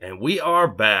And we are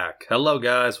back. Hello,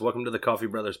 guys. Welcome to the Coffee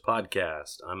Brothers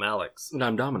podcast. I'm Alex. And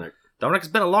I'm Dominic. Dominic,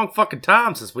 it's been a long fucking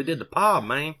time since we did the pod,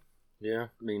 man. Yeah,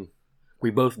 I mean, we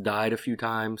both died a few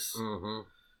times.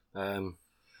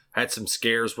 Had some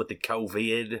scares with the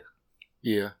COVID.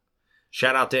 Yeah.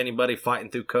 Shout out to anybody fighting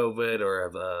through COVID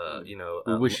or,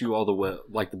 we wish you all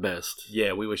the best.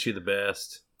 Yeah, we wish you the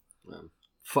best.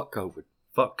 Fuck COVID.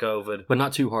 Fuck COVID. But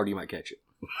not too hard, you might catch it.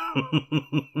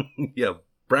 Yeah,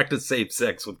 practice safe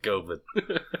sex with COVID.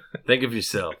 Think of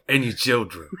yourself and your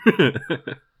children.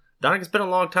 Dominic, it's been a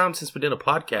long time since we did a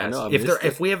podcast. I know,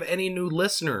 If we have any new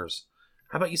listeners,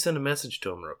 how about you send a message to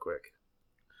them real quick?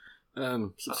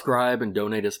 Subscribe and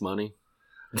donate us money.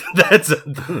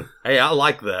 Hey, I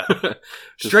like that.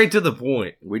 Straight to the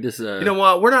point. We just you know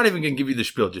what? We're not even gonna give you the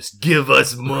spiel. Just give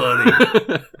us money.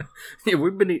 Yeah, we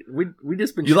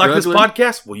just been. You like this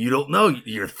podcast? Well, you don't know.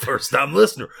 You're the first time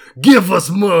listener. Give us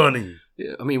money.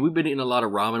 Yeah, I mean, we've been eating a lot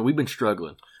of ramen. We've been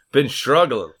struggling. Been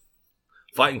struggling.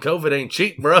 Fighting COVID ain't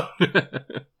cheap, bro.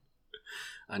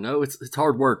 I know it's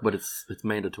hard work, but it's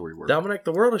mandatory work. Dominic,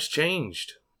 the world has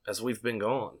changed as we've been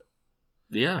gone.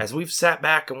 Yeah. As we've sat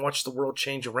back and watched the world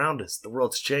change around us, the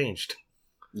world's changed.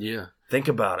 Yeah. Think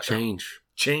about it.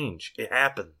 Change. It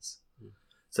happens.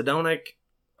 So, Dominic,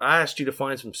 I asked you to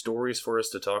find some stories for us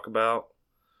to talk about.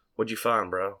 What'd you find,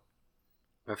 bro?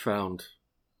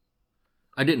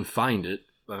 I didn't find it.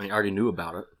 I mean, I already knew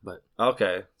about it, but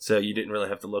Okay, so you didn't really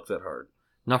have to look that hard.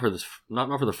 not for this.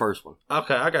 Not for the first one.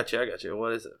 Okay, I got you.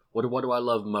 What is it? What do I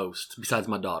love most besides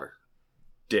my daughter?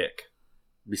 Dick.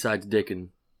 Besides Dick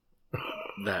and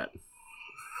that.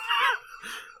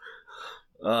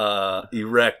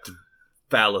 Erect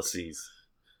fallacies.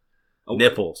 Oh.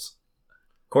 Nipples.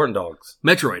 Corn dogs.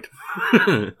 Metroid.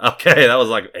 Okay, that was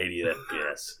like 80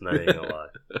 FPS. Not even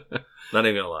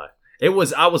gonna lie.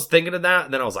 I was thinking of that,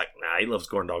 and then I was like, nah, he loves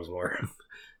corn dogs more.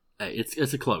 Hey,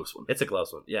 it's a close one. It's a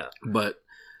close one, yeah. But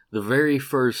the very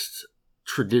first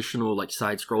traditional like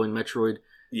side-scrolling Metroid,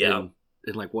 Yeah.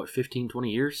 in like what 15, 20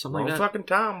 years, something Long like that, fucking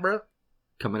time, bro.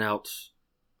 coming out.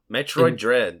 Metroid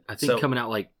Dread. I think coming out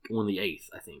like on the 8th.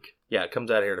 I think. Yeah, it comes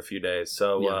out here in a few days.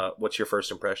 So, Yeah. What's your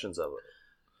first impressions of it?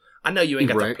 I know you ain't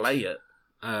got to play it.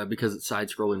 Because it's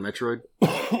side-scrolling Metroid.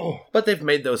 But they've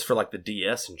made those for like the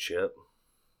DS and shit.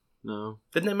 No.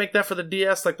 Didn't they make that for the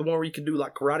DS? Like the one where you could do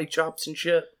like karate chops and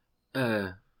shit?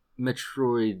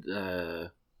 Metroid.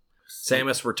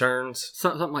 Samus Returns.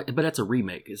 Something like, but that's a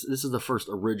remake. This is the first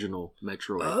original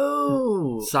Metroid.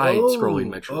 Oh,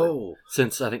 Side-scrolling Metroid. Oh.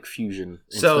 Since I think Fusion.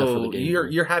 And stuff for the So game.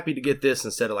 you're happy to get this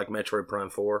instead of like Metroid Prime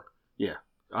 4? Yeah.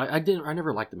 I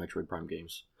never liked the Metroid Prime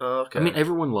games. Okay. I mean,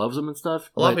 everyone loves them and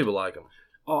stuff. a lot of but- people like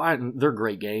them. they're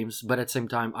great games, but at the same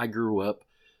time, I grew up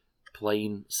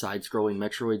playing side-scrolling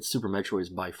Metroid. Super Metroid is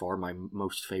by far my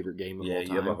most favorite game of all time. Yeah,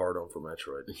 you have a hard on for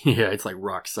Metroid. Yeah, it's like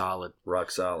rock solid. Rock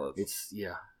solid.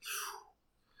 Yeah.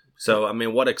 So, I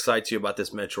mean, what excites you about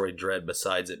this Metroid Dread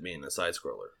besides it being a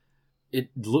side-scroller? It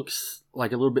looks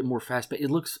like a little bit more fast-paced. It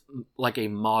looks like a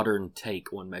modern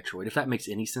take on Metroid, if that makes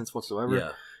any sense whatsoever.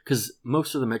 Yeah. Because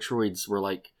most of the Metroids were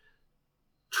like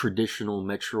traditional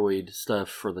Metroid stuff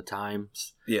for the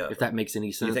times. Yeah. If that makes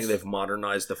any sense. You think they've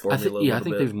modernized the formula a little I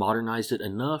think bit? they've modernized it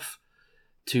enough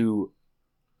to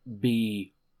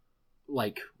be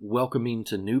like welcoming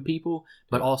to new people,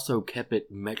 but also kept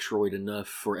it Metroid enough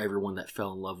for everyone that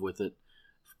fell in love with it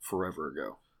forever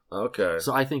ago. Okay.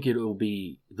 So I think it will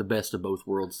be the best of both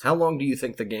worlds. How long do you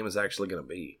think the game is actually going to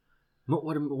be?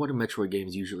 What are Metroid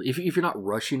games usually? If you're not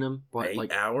rushing them,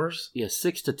 8 hours? Yeah,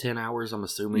 6 to 10 hours. I'm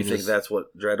assuming. You think that's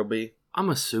what Dread will be? I'm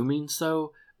assuming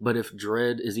so. But if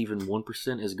Dread is even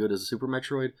 1% as good as a Super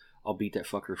Metroid, I'll beat that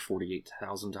fucker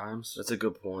 48,000 times. That's a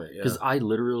good point. Yeah. Because I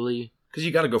literally. Because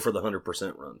you got to go for the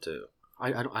 100% run too.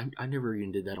 I never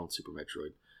even did that on Super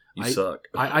Metroid. You suck.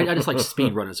 I just like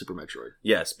speed running Super Metroid.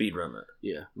 Yeah, speed run it.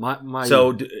 Yeah, my.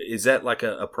 So is that like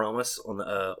a promise on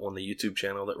the YouTube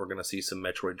channel that we're going to see some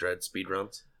Metroid Dread speed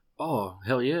runs? Oh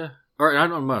hell yeah! Or I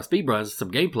don't know about speed runs,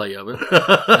 some gameplay of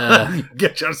it.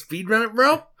 Get your speed run it,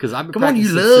 bro. Because I've been Come on, you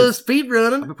love speed I've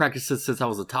running. been practicing since I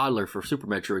was a toddler for Super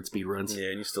Metroid speed runs.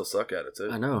 Yeah, and you still suck at it too.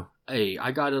 I know. Hey,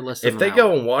 I got it less than If they an go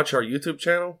hour. and watch our YouTube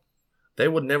channel, they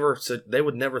would never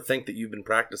think that you've been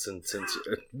practicing since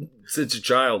a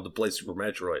child to play Super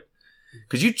Metroid.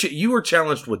 Because you were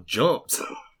challenged with jumps.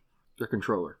 Their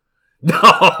controller.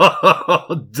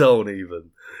 No, don't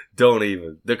even.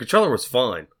 The controller was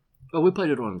fine. Oh, we played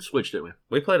it on Switch, didn't we?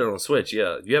 We played it on Switch.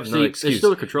 Yeah, you have no See, excuse. it's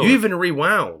still a controller. You even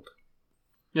rewound,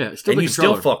 Yeah, it's still and the you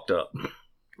controller. still fucked up.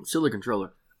 It's still a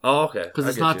controller. Oh, okay. Because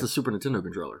it's not the Super Nintendo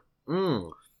controller.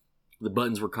 Mm. The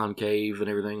buttons were concave and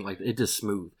everything. Like, it's just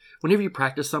smooth. Whenever you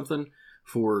practice something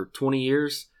for 20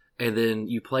 years, and then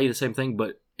you play the same thing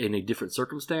but in a different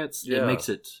circumstance, Yeah. it makes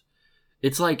it.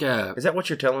 It's like Is that what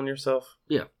you're telling yourself?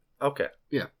 Yeah. Okay.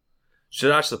 Yeah.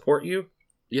 Should I support you?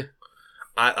 Yeah.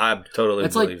 I totally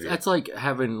believe you. That's like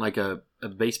having like a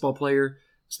baseball player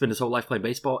spend his whole life playing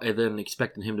baseball and then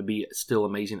expecting him to be still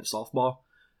amazing at softball.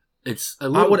 It's a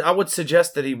little, I would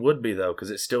suggest that he would be though, because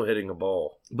it's still hitting a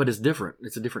ball. but it's different.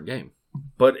 It's a different game.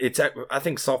 But I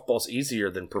think softball's easier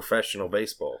than professional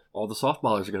baseball. All the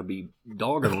softballers are going to be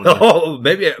dogging on you. Oh,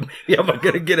 maybe I'm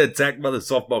going to get attacked by the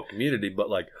softball community, but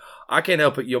like I can't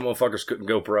help it. You motherfuckers couldn't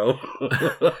go pro.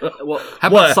 Well, how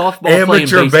about softball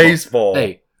amateur playing baseball? baseball?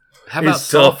 Hey, how about is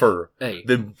tougher Hey,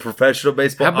 than professional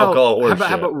baseball. how about, I'll call how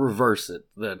horseshit. about reverse it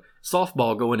then?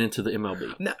 Softball going into the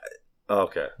MLB. No.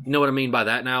 Okay. You know what I mean by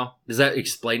that now? Does that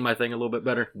explain my thing a little bit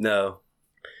better? No.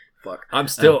 Fuck. I'm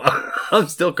still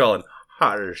calling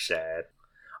harder sad.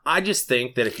 I just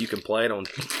think that if you can play it on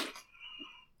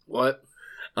What?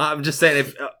 I'm just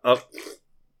saying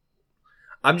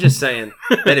I'm just saying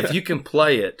that if you can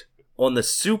play it on the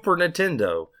Super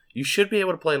Nintendo, you should be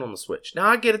able to play it on the Switch. Now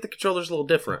I get it, the controller's a little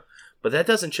different, but that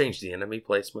doesn't change the enemy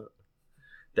placement.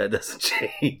 That doesn't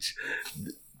change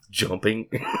jumping.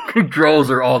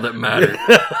 Controls are all that matter.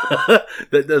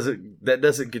 that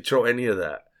doesn't control any of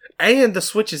that. And the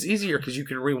Switch is easier because you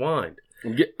can rewind.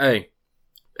 Hey,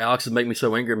 Alex is making me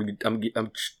so angry.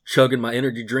 I'm chugging my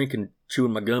energy drink and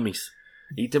chewing my gummies.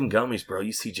 Eat them gummies, bro.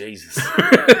 You see Jesus.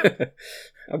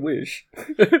 I wish.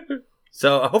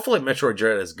 So hopefully Metroid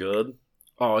Dread is good.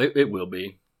 Oh, it will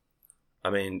be. I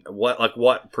mean,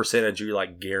 what percentage are you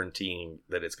like guaranteeing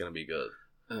that it's going to be good?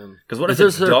 Because what if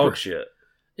There's it's a- dog shit?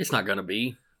 It's not gonna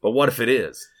be. But what if it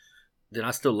is? Then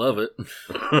I still love it,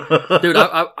 dude.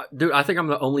 I think I'm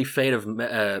the only fan of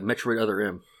Metroid Other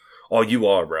M. Oh, you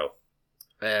are, bro.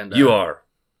 And You are.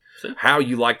 see? How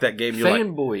you like that game? You're like,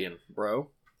 fanboying, bro.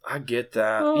 I get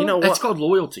that. You know what? That's called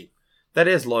loyalty. That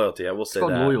is loyalty. I will It's say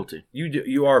called that. loyalty.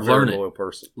 You are a very Learn it. loyal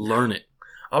person. Learn it.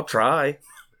 I'll try.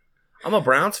 I'm a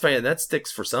Browns fan. That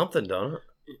sticks for something, don't it?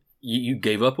 You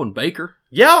gave up on Baker.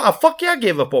 Yeah, fuck yeah, I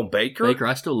gave up on Baker. Baker,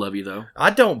 I still love you though. I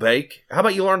don't bake. How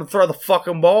about you learn to throw the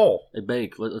fucking ball? Hey,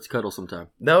 Bake, let's cuddle sometime.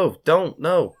 No, don't.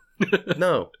 No.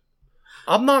 No.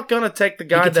 I'm not going to take the You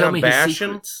guy can that tell I'm me his bashing.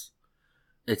 secrets.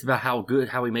 It's about how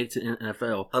he made it to the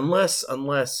NFL.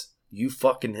 Unless you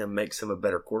fucking him makes him a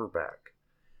better quarterback.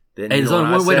 Then Hey, you there's know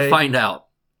only what one I way say? to find out,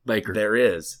 Baker. There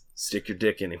is. Stick your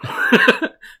dick in him.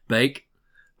 Bake.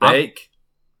 Bake.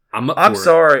 I'm up I'm for it.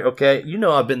 sorry, okay? You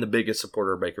know I've been the biggest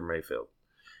supporter of Baker Mayfield.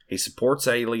 He supports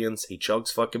aliens. He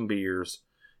chugs fucking beers.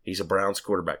 He's a Browns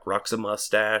quarterback. Rocks a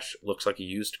mustache. Looks like a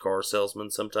used car salesman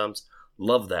sometimes.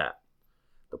 Love that.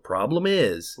 The problem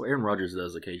is... Well, Aaron Rodgers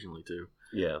does occasionally too.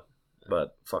 Yeah,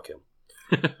 but fuck him.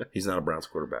 He's not a Browns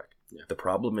quarterback. Yeah. The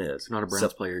problem is... If you're not a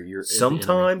Browns player. You're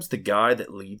sometimes the guy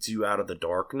that leads you out of the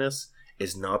darkness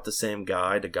is not the same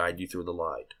guy to guide you through the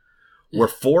light. Yeah. We're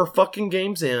 4 fucking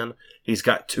games in. He's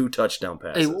got 2 touchdown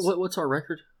passes. Hey, what's our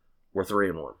record? We're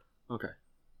 3-1. Okay.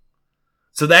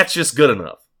 So that's just good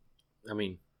enough. I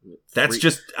mean, That's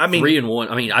just, I mean, 3-1.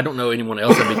 I mean, I don't know anyone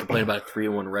else that'd be complaining about a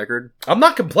 3-1 record. I'm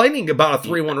not complaining about a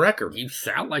 3-1 record. You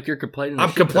sound like you're complaining.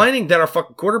 I'm complaining that our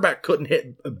fucking quarterback couldn't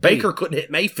hit, Baker couldn't hit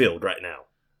Mayfield right now.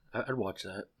 I'd watch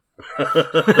that.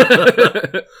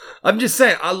 I'm just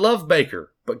saying, I love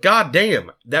Baker, but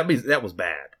goddamn, that was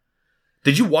bad.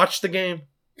 Did you watch the game?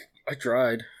 I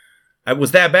tried. It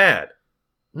was that bad.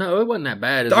 No, it wasn't that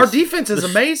bad. Our defense is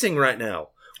amazing right now.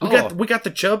 We Oh. got the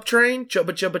Chubb train,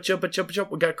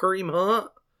 Chubba. We got Kareem Hunt,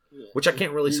 which I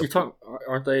can't really You're support.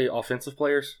 aren't they offensive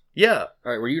players? Yeah,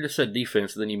 All right, well, you just said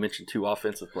defense, then you mentioned 2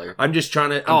 offensive players. I'm just trying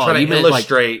to. You meant,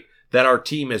 illustrate that our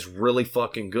team is really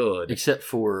fucking good, Except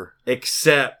for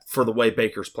except for the way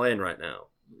Baker's playing right now.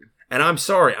 And I'm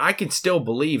sorry, I can still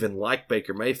believe and like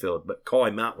Baker Mayfield, but call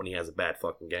him out when he has a bad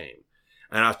fucking game.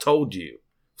 And I've told you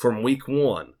from week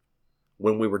 1,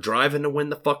 when we were driving to win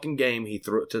the fucking game, he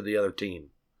threw it to the other team.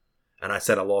 And I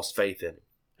said I lost faith in him.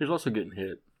 he's also getting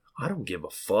hit. I don't give a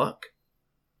fuck.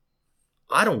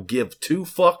 I don't give 2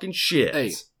 fucking shits.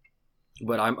 Hey.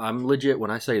 But I'm legit when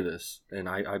I say this, and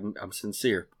I'm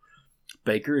sincere.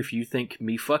 Baker, if you think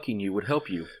me fucking you would help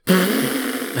you.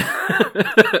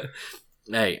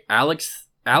 Hey, Alex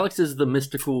is the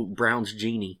mystical Browns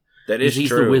genie. That is He's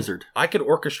true. the wizard. I could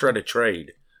orchestrate a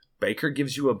trade. Baker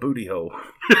gives you a booty hole.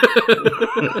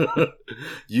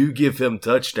 You give him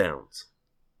touchdowns.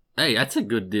 Hey, that's a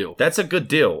good deal. That's a good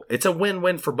deal. It's a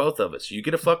win-win for both of us. You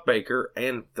get to fuck Baker,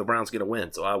 and the Browns get a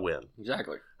win, so I win.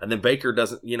 Exactly. And then Baker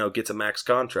doesn't, gets a max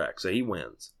contract, so he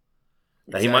wins.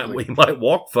 Now, Exactly. he might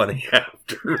walk funny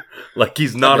after, like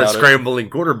he's not a doubt it. scrambling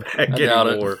quarterback I doubt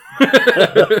anymore.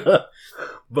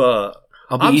 But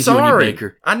I'll be I'm easy on you, sorry.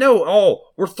 Baker. I know. Oh,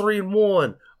 we're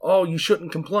 3-1. Oh, you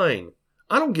shouldn't complain.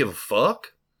 I don't give a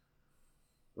fuck.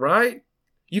 Right?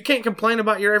 You can't complain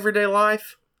about your everyday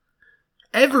life.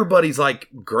 Everybody's like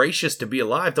gracious to be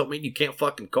alive. Don't mean you can't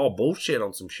fucking call bullshit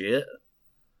on some shit.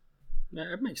 Yeah,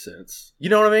 that makes sense. You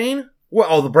know what I mean? Well,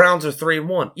 oh, the Browns are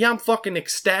 3-1. Yeah, I'm fucking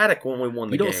ecstatic when we won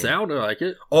the You game. don't sound like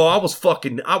it. Oh, I was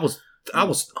humping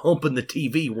the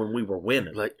TV when we were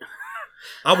winning. Like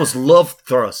I was love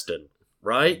thrusting,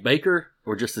 right? Baker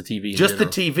or just the TV? Just the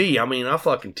TV. I mean, I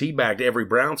fucking teabagged every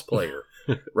Browns player,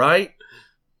 right?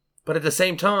 But at the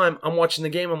same time, I'm watching the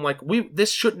game. I'm like,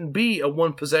 this shouldn't be a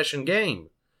one possession game.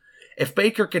 If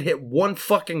Baker could hit one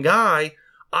fucking guy,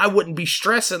 I wouldn't be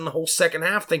stressing the whole second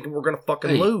half thinking we're gonna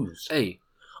fucking lose.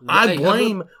 I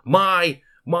blame my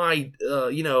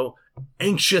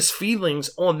anxious feelings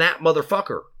on that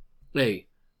motherfucker. Hey,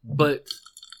 but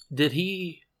did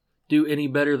he do any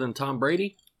better than Tom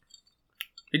Brady?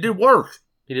 He did worse.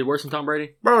 He did worse than Tom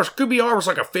Brady? Bro, his QBR was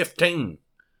like a 15.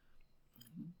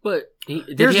 But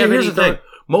here's the thing.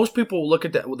 Most people look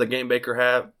at that with the game Baker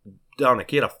had.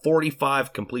 Dominic, he had a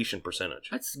 45 completion percentage.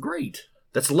 That's great.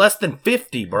 That's less than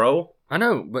 50, bro. I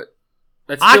know, but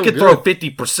that's I still could good. throw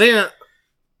 50%.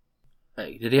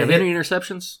 Hey, did he have any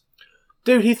interceptions?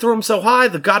 Dude, he threw him so high,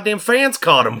 the goddamn fans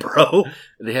caught him, bro.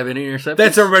 Did they have any interceptions?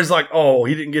 That's everybody's like, oh,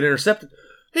 he didn't get intercepted.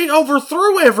 He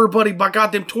overthrew everybody by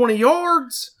goddamn 20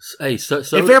 yards. Hey, so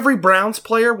if every Browns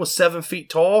player was 7 feet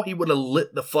tall, he would have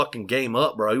lit the fucking game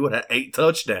up, bro. He would have 8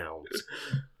 touchdowns.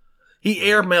 He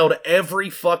airmailed every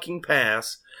fucking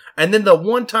pass. And then the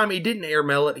one time he didn't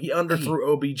airmail it, he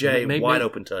underthrew OBJ wide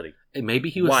open tutty. Maybe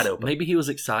he was wide open. Maybe he was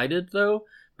excited though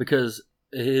because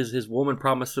his woman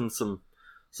promised him some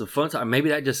fun time. Maybe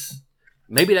that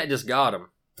just got him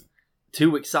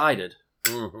too excited.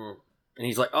 Mm-hmm. And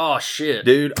he's like, "Oh shit,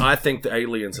 dude! I think the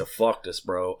aliens have fucked us,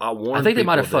 bro. I think they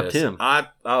might have fucked him. I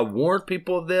warned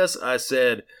people of this. I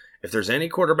said, if there's any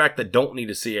quarterback that don't need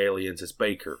to see aliens, it's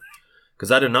Baker,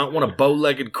 because I do not want a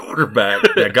bow-legged quarterback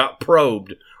that got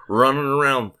probed running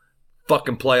around,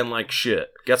 fucking playing like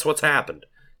shit. Guess what's happened?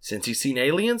 Since he's seen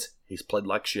aliens, he's played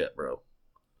like shit, bro.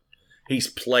 He's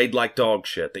played like dog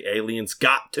shit. The aliens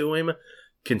got to him.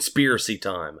 Conspiracy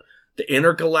time. The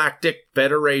Intergalactic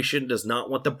Federation does not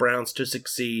want the Browns to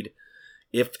succeed.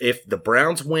 If the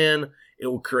Browns win, it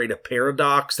will create a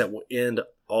paradox that will end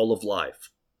all of life.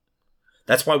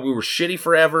 That's why we were shitty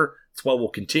forever. That's why we'll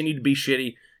continue to be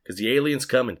shitty, because the aliens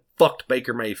come and fucked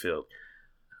Baker Mayfield.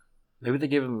 Maybe they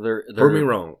give him their... Prove me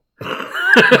wrong.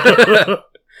 I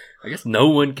guess no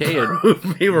one can.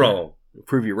 Prove me wrong.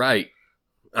 Prove you right.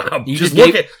 Just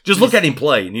look at him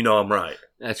play, and you know I'm right.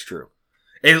 That's true.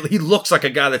 And he looks like a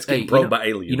guy that's getting probed by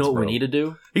aliens. You know what bro. we need to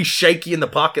do? He's shaky in the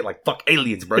pocket like, fuck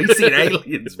aliens, bro. He's seen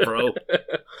aliens, bro.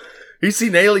 He's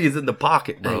seen aliens in the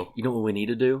pocket, bro. Hey, you know what we need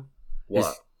to do? What?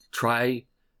 Is try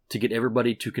to get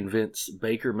everybody to convince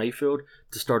Baker Mayfield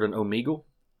to start an Omegle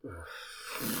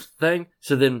thing.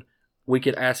 So then we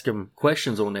could ask him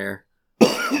questions on there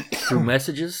through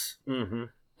messages,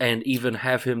 and even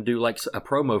have him do like a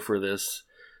promo for this.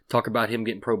 Talk about him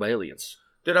getting probed by aliens.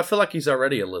 Dude, I feel like he's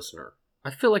already a listener. I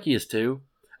feel like he is too.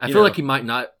 I feel like he might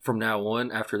not from now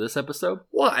on after this episode.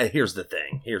 Well, here's the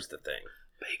thing.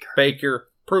 Baker,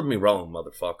 prove me wrong,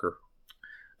 motherfucker.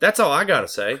 That's all I gotta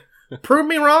say. Prove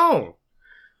me wrong.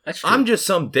 That's true. I'm just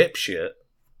some dipshit,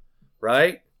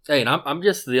 right? Hey, and I'm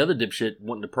just the other dipshit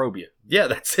wanting to probe you. Yeah,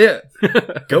 that's it.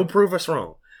 Go prove us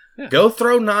wrong. Yeah. Go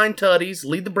throw 9 tutties,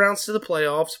 lead the Browns to the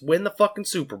playoffs, win the fucking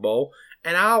Super Bowl,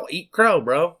 and I'll eat crow,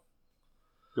 bro.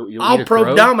 I'll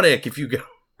probe Dominic if you go.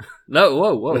 No,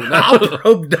 whoa. No. I'll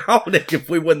probe Dominic if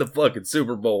we win the fucking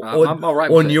Super Bowl I'm all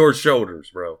right on your shoulders,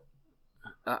 bro.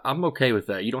 I'm okay with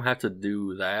that. You don't have to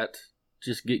do that.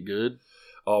 Just get good.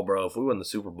 Oh, bro, if we win the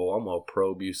Super Bowl, I'm going to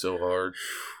probe you so hard.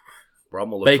 Bro, I'm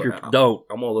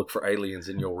gonna look for aliens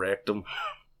in your rectum.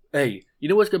 Hey, you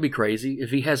know what's going to be crazy? If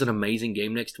he has an amazing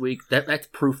game next week, that's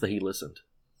proof that he listened.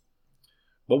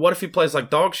 But what if he plays like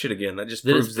dog shit again? That just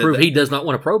proves proof he does not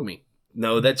want to probe me.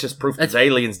 No, that's just proof that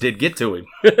aliens did get to him.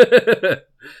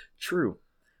 True.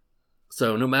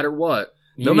 So no matter what.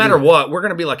 We're going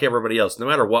to be like everybody else. No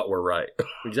matter what, we're right.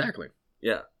 Exactly.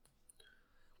 Yeah.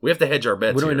 We have to hedge our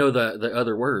bets. We don't know the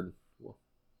other word.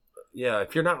 Yeah,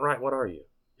 if you're not right, what are you?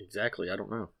 Exactly. I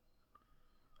don't know.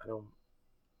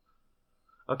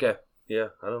 Okay. Yeah,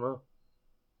 I don't know.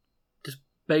 Just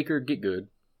Baker, get good.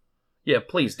 Yeah,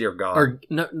 please, dear God. Or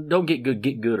no, don't get good,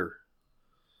 get gooder.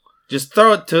 Just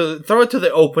throw it to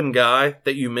the open guy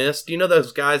that you missed. You know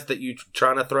those guys that you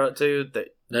trying to throw it to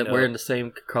that wearing the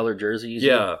same color jerseys.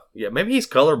 Yeah. Maybe he's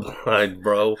colorblind,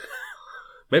 bro.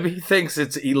 Maybe he thinks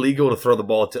it's illegal to throw the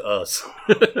ball to us.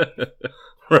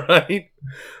 Right?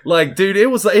 Like, dude,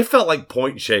 it felt like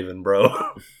point shaving,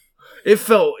 bro.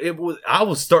 I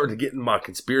was starting to get in my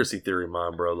conspiracy theory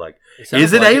mind, bro. Like,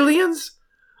 is it aliens?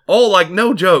 Oh, like,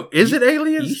 no joke. Is it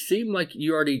aliens? You seem like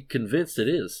you already convinced it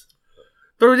is.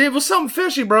 It was something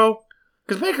fishy, bro.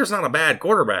 Because Baker's not a bad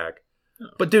quarterback.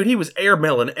 But, dude, he was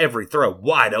airmailing every throw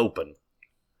wide open.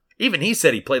 Even he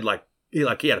said he played like he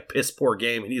had a piss poor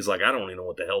game, and he's like, I don't even know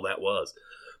what the hell that was.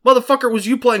 Motherfucker, was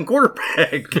you playing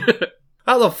quarterback?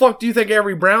 How the fuck do you think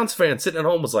every Browns fan sitting at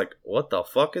home was like, what the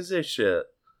fuck is this shit?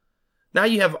 Now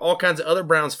you have all kinds of other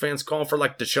Browns fans calling for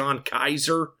like Deshaun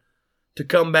Kaiser to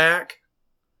come back.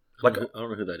 Like, I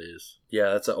don't know who that is.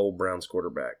 Yeah, that's an old Browns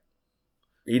quarterback.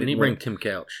 He didn't bring Tim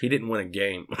Couch. He didn't win a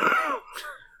game.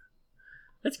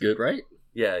 That's good, right?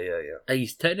 Yeah.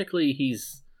 He's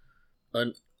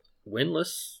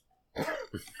winless.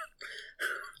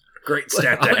 Great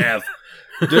stat to have.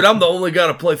 Dude, I'm the only guy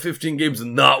to play 15 games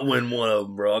and not win one of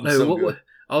them, bro. Good.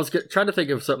 I was trying to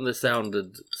think of something that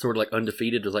sounded sort of like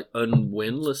undefeated. It was like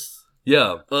unwinless.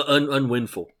 Yeah.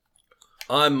 Unwinful.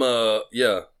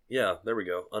 Yeah, there we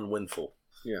go. Unwinful.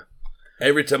 Yeah.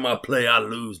 Every time I play, I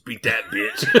lose. Beat that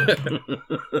bitch.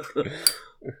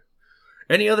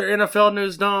 Any other NFL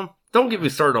news, Dom? Don't get me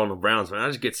started on the Browns, man. I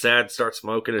just get sad, start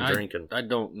smoking and drinking. I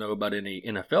don't know about any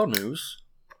NFL news.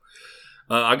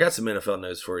 I got some NFL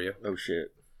news for you. Oh,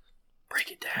 shit.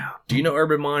 Break it down. Do you know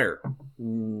Urban Meyer?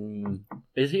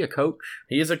 Is he a coach?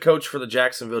 He is a coach for the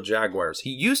Jacksonville Jaguars. He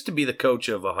used to be the coach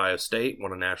of Ohio State,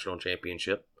 won a national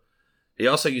championship. He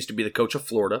also used to be the coach of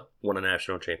Florida, won a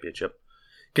national championship.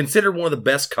 Considered one of the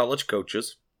best college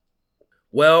coaches.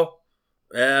 Well,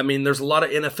 I mean, there's a lot of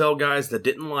NFL guys that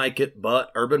didn't like it,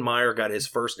 but Urban Meyer got his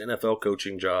first NFL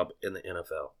coaching job in the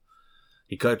NFL.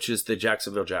 He coaches the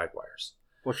Jacksonville Jaguars.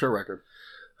 What's your record?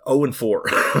 0-4.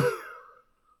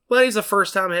 But he's a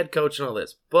first-time head coach and all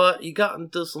this. But he got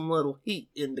into some little heat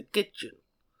in the kitchen.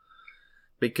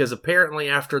 Because apparently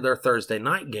after their Thursday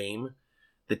night game,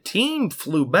 the team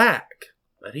flew back,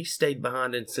 but he stayed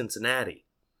behind in Cincinnati.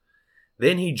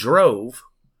 Then he drove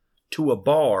to a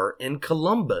bar in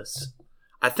Columbus,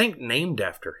 I think named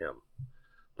after him.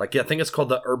 Like, I think it's called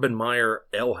the Urban Meyer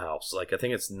Ale House. Like, I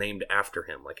think it's named after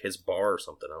him, like his bar or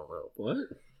something. I don't know. What?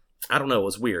 I don't know. It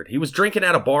was weird. He was drinking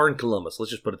at a bar in Columbus.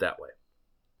 Let's just put it that way.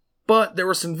 But there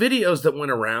were some videos that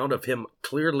went around of him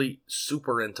clearly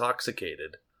super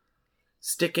intoxicated,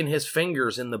 sticking his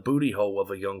fingers in the booty hole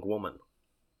of a young woman.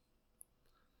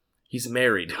 He's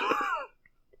married.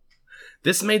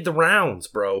 This made the rounds,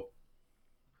 bro.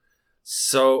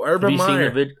 So Urban Meyer.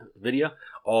 Have you seen the video?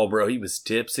 Oh, bro, he was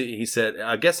tipsy. He said,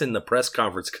 I guess in the press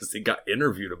conference, because he got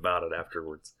interviewed about it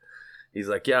afterwards. He's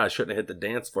like, yeah, I shouldn't have hit the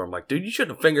dance floor. I'm like, dude, you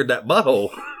shouldn't have fingered that butthole.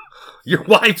 Your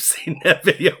wife's seen that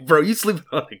video, bro. You sleeping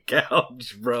on the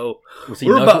couch, bro.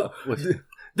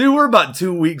 We're about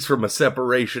 2 weeks from a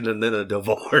separation and then a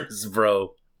divorce,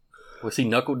 bro. Was he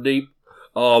knuckle deep?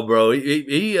 Oh, bro,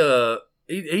 he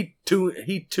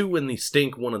two in the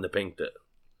stink, one in the pink tip.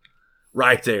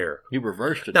 Right there. He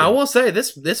reversed it. Now, I will say,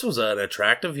 this was an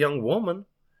attractive young woman.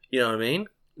 You know what I mean?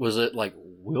 Was it, like,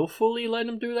 willfully letting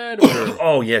him do that? Or?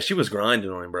 Oh, yeah, she was grinding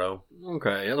on him, bro.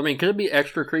 Okay. I mean, could it be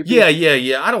extra creepy?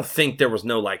 Yeah. I don't think there was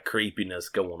no, like, creepiness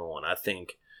going on. I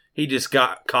think he just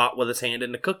got caught with his hand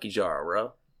in the cookie jar,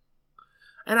 bro.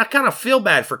 And I kind of feel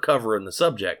bad for covering the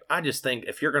subject. I just think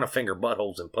if you're going to finger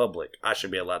buttholes in public, I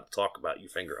should be allowed to talk about you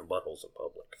fingering buttholes in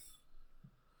public.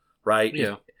 Right?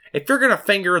 Yeah. If you're going to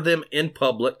finger them in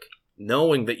public,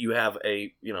 knowing that you have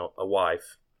a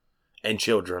wife and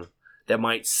children that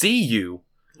might see you.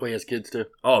 Well, he has kids too.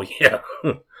 Oh, yeah.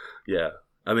 Yeah.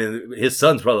 I mean, his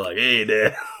son's probably like, hey,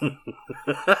 Dad.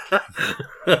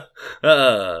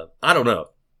 I don't know.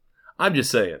 I'm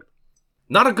just saying.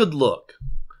 Not a good look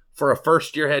for a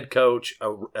first-year head coach,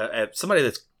 somebody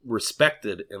that's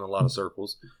respected in a lot of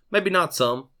circles. Maybe not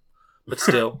some, but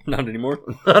still. Not anymore.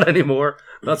 Not anymore.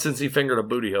 Not since he fingered a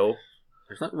booty hole.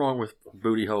 There's nothing wrong with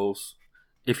booty holes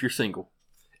if you're single.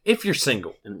 If you're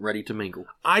single. And ready to mingle.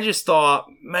 I just thought,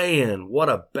 man, what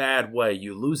a bad way.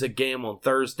 You lose a game on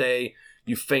Thursday,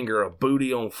 you finger a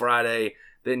booty on Friday,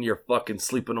 then you're fucking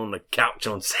sleeping on the couch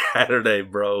on Saturday,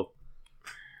 bro.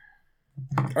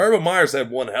 Urban Meyer's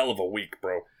had one hell of a week,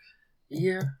 bro.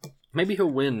 Yeah. Maybe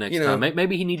he'll win next time.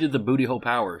 Maybe he needed the booty hole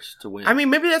powers to win. I mean,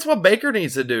 maybe that's what Baker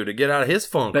needs to do to get out of his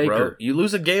funk, bro. You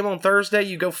lose a game on Thursday,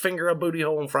 you go finger a booty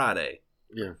hole on Friday.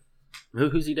 Yeah.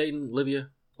 Who's he dating? Olivia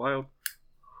Wilde?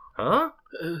 Huh?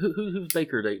 Who's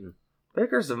Baker dating?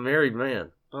 Baker's a married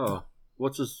man. Oh.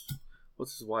 What's his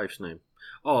wife's name?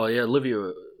 Oh, yeah,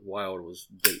 Olivia Wilde was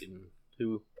dating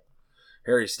who?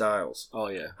 Harry Styles. Oh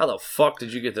yeah, How the fuck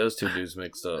did you get those two dudes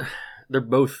mixed up? they're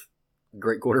both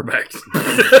great quarterbacks.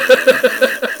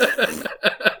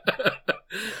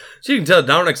 So you can tell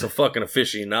Dominic's a fucking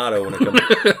aficionado when it comes.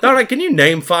 Dominic, can you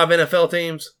name 5 NFL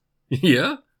teams?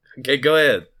 Yeah, Okay, go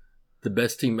ahead. the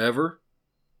best team ever.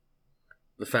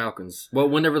 The Falcons. Well,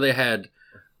 whenever they had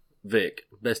Vic,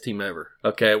 best team ever.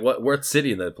 Okay, what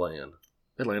city are they play in?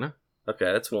 Atlanta.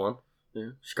 Okay, that's 1. Yeah.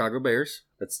 Chicago Bears.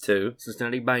 That's 2.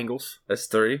 Cincinnati Bengals. That's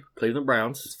 3. Cleveland That's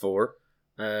Browns. 4.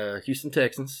 Houston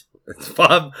Texans. That's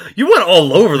 5. You went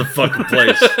all over the fucking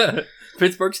place.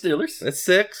 Pittsburgh Steelers. That's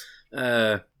 6.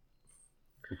 Uh,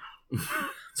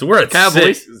 So we're at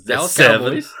Cowboys. 6. That's Dallas 7.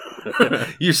 Cowboys.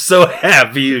 You're so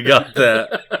happy you got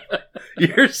that.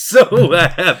 You're so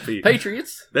happy.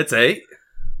 Patriots. That's 8.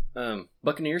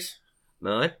 Buccaneers.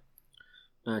 9.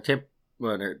 Tampa.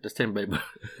 Well, no, that's Tampa Bay.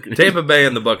 Tampa Bay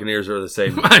and the Buccaneers are the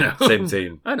same I know. same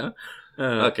team. I know.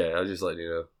 Okay, I was just letting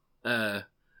you know.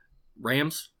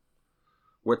 Rams.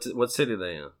 What city are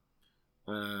they in?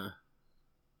 Oh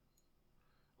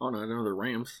no, I know they're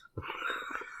Rams.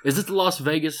 Is it the Las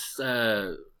Vegas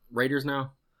Raiders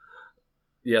now?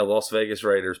 Yeah, Las Vegas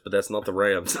Raiders, but that's not the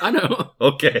Rams. I know.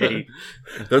 Okay.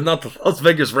 They're not the Las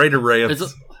Vegas Rams.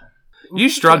 It's You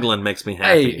struggling makes me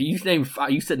happy. Hey, you named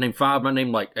 5. You said name 5. I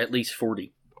named like at least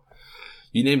 40.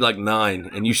 You named like 9,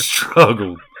 and you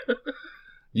struggled.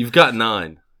 You've got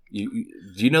 9. Do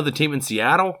you know the team in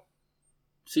Seattle?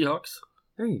 Seahawks.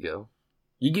 There you go.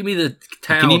 You give me the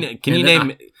town. Can you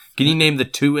name the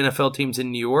 2 NFL teams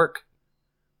in New York?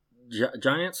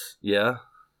 Giants? Yeah.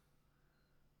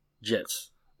 Jets.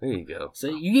 There you go.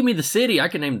 See, you give me the city, I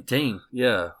can name the team.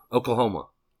 Yeah. Oklahoma.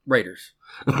 Raiders.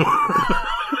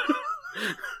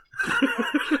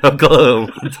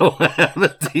 Oklahoma don't have a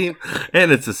team,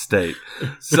 and it's a state.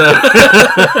 So,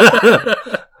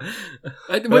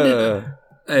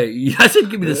 hey, I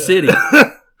said give me the city.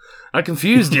 I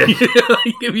confused you.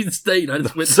 You give me the state. I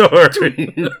just went.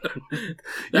 Sorry.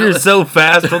 You're so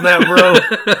fast on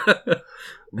that, bro.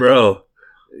 Bro.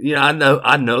 Yeah,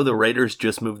 I know the Raiders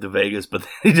just moved to Vegas, but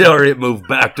they already moved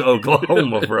back to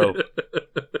Oklahoma, bro.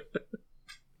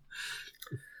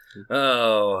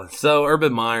 Oh, so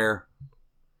Urban Meyer,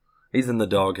 he's in the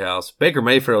doghouse. Baker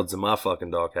Mayfield's in my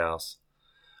fucking doghouse.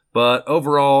 But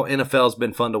overall, NFL's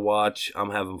been fun to watch.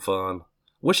 I'm having fun.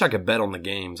 Wish I could bet on the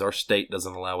games. Our state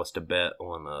doesn't allow us to bet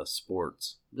on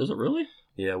sports. Does it really?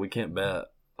 Yeah, we can't bet.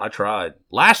 I tried.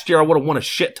 Last year, I would have won a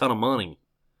shit ton of money.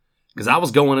 Because I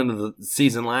was going into the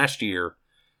season last year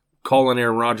calling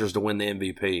Aaron Rodgers to win the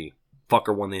MVP.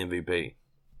 Fucker won the MVP.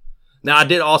 Now, I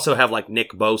did also have, like,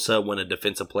 Nick Bosa win a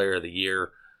Defensive Player of the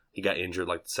Year. He got injured,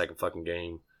 like, the second fucking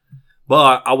game.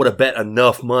 But I would have bet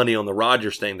enough money on the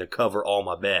Rodgers thing to cover all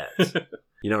my bets.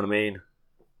 You know what I mean?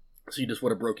 So you just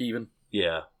would have broke even?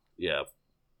 Yeah.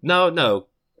 No.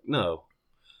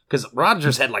 Because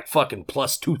Rodgers had, like, fucking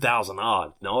plus 2,000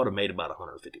 odds. No, I would have made about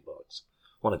 $150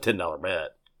 on a $10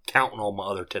 bet. Counting all my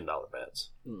other $10 bets.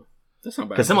 That's not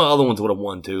bad. Because some of the other ones would have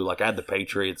won too. Like I had the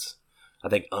Patriots. I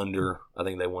think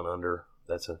they went under.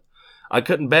 I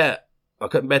couldn't bet. I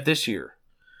couldn't bet this year.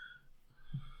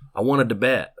 I wanted to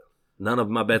bet. None of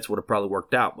my bets would have probably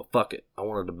worked out, but fuck it. I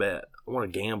wanted to bet. I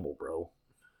want to gamble, bro.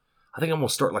 I think I'm going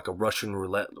to start like a Russian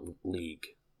roulette league.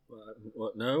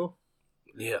 What? No?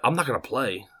 Yeah, I'm not going to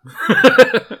play.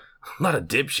 I'm not a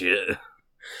dipshit.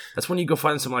 That's when you go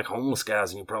find some like homeless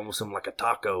guys and you promise them like a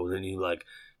taco. Then you like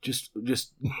just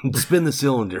spin the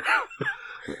cylinder.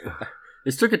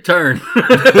 It took a turn.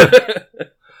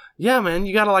 Yeah, man,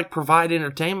 you gotta like provide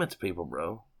entertainment to people,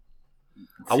 bro.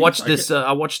 I watched this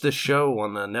show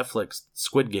on Netflix,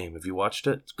 Squid Game. Have you watched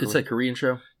it? It's a Korean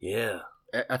show. Yeah,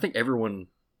 I think everyone.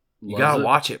 You gotta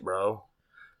watch it, bro.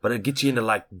 But it gets you into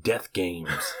like death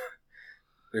games.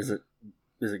 Is it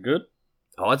good?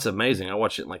 Oh, it's amazing. I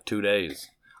watched it in like 2 days.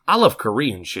 I love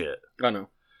Korean shit. I know.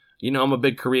 You know, I'm a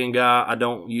big Korean guy. I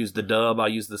don't use the dub. I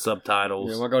use the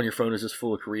subtitles. Yeah, my God, on your phone is just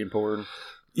full of Korean porn.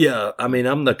 Yeah, I mean,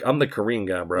 I'm the Korean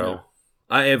guy, bro. Yeah.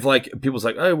 I have like people's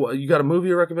like, hey, well, you got a movie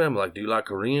you recommend? I'm like, do you like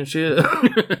Korean shit?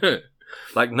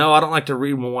 Like, no, I don't like to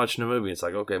read when watching a movie. It's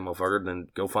like, okay, motherfucker, then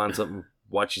go find something,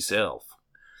 watch yourself.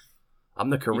 I'm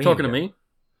the Korean. You talking guy. to me?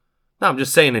 No, I'm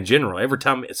just saying in general. Every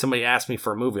time somebody asks me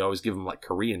for a movie, I always give them like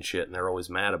Korean shit, and they're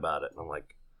always mad about it. And I'm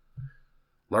like,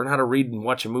 learn how to read and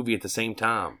watch a movie at the same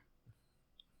time.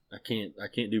 I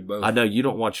can't do both. I know you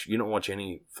don't watch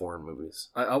any foreign movies.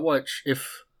 I watch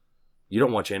if you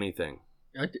don't watch anything.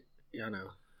 Yeah, I know.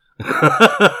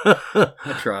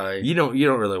 I try. You don't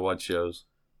really watch shows.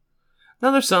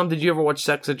 No, there's some. Did you ever watch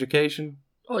Sex Education?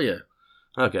 Oh yeah.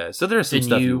 Okay, so there's some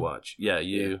stuff you watch. Yeah,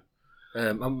 you.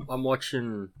 I'm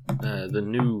watching the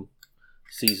new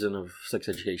season of Sex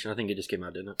Education. I think it just came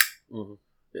out, didn't it? Mhm.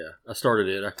 Yeah, I started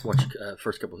it. I watched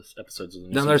first couple of episodes of the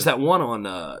new Now there's season. that one on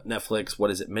Netflix.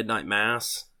 What is it? Midnight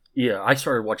Mass. Yeah, I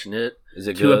started watching it. Is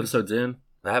it 2 good? episodes in.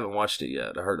 I haven't watched it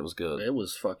yet. I heard it was good. It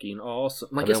was fucking awesome.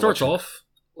 Like, I've it been starts watching- off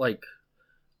like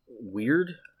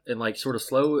weird and like sort of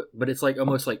slow, but it's like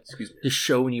almost like just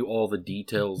showing you all the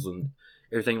details and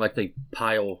everything. Like they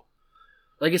pile.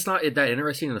 Like, it's not that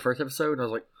interesting in the first episode. And I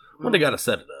was like, Well, they got to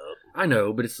set it up. I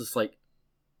know, but it's just like,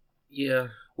 yeah.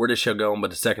 Where does show going? But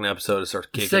the second episode it starts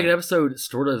The kicking. second episode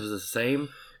sort of is the same,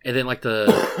 and then like the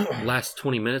last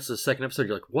 20 minutes of the second episode,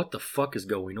 you're like, what the fuck is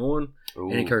going on?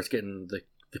 And it starts getting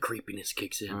the creepiness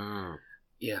kicks in. Mm.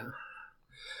 Yeah,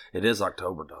 It is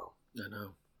October, though. I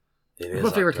know. It It's is my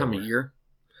favorite October. time of year.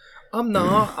 I'm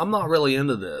not. I'm not really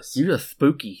into this. You're just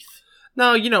spooky.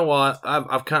 No, you know what?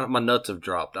 I've kind of my nuts have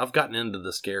dropped. I've gotten into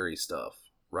the scary stuff.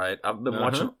 Right? I've been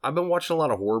watching. I've been watching a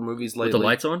lot of horror movies lately. With the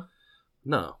lights on?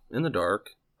 No, in the dark.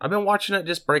 I've been watching it,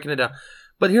 just breaking it down.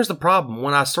 But here's the problem: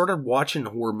 when I started watching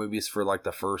horror movies for like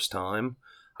the first time,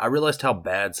 I realized how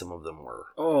bad some of them were.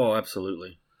 Oh,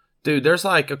 absolutely. Dude, there's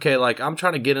like I'm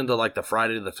trying to get into like the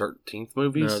Friday the 13th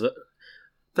movies. No,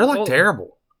 They're like all-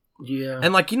 terrible. yeah.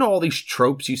 And like all these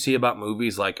tropes you see about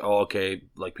movies, like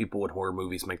like people in horror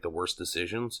movies make the worst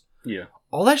decisions. Yeah.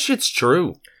 All that shit's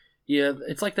true. Yeah,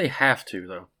 it's like they have to,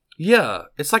 though. Yeah,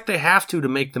 it's like they have to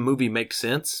make the movie make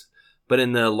sense, but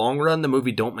in the long run, the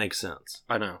movie don't make sense.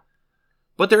 I know.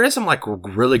 But there is some like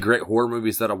really great horror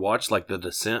movies that I watched, like The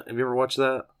Descent. Have you ever watched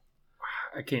that?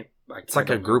 I can't. It's like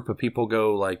a group of people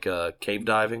go like cave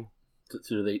diving.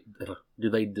 Do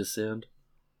they descend?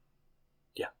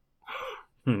 Yeah.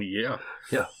 Yeah.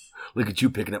 Yeah. Look at you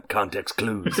picking up context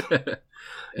clues.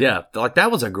 Yeah, like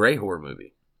that was a great horror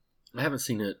movie. I haven't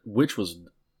seen it, which was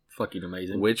fucking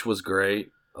amazing. Which was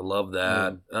great. I love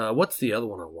that. What's the other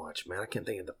one I watched, man? I can't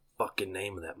think of the fucking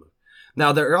name of that movie.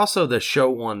 Now, there also the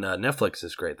show on Netflix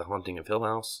is great, The Haunting of Hill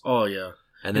House. Oh, yeah.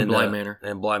 And then Bly Manor.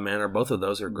 And Bly Manor. Both of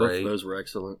those are Both great. of those were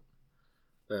excellent.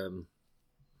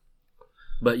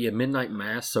 But yeah, Midnight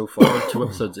Mass so far, 2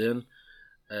 episodes in.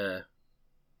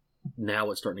 Now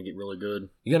it's starting to get really good.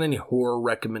 You got any horror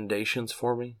recommendations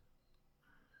for me?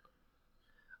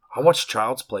 I watched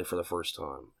Child's Play for the first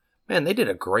time. Man, they did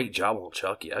a great job on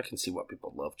Chucky. I can see why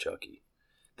people love Chucky.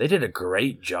 They did a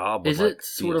great job with Is it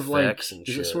sort the of like? effects and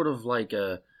Is it shit. sort of like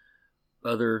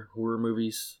other horror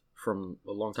movies from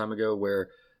a long time ago, where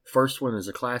first one is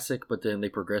a classic, but then they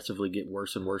progressively get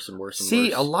worse and worse and worse and See,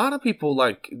 worse? a lot of people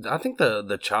like. I think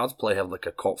the Child's Play have like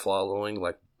a cult following,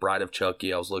 like Bride of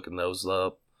Chucky. I was looking those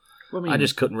up. Well, I mean, I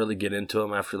just couldn't really get into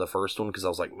them after the first one because I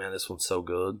was like, man, this one's so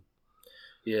good.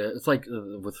 yeah, it's like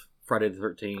with Friday the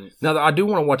 13th. Now, I do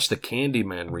want to watch the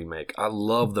Candyman remake. I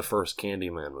love the first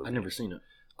Candyman movie. I've never seen it.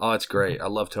 Oh, it's great. I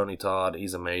love Tony Todd.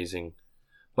 He's amazing.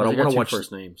 But They I got want to two watch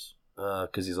first names.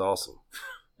 because he's awesome.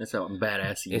 That's how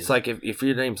badass he is. It's like if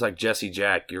your name's like Jesse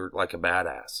Jack, you're like a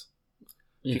badass.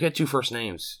 Yeah. If you get 2 first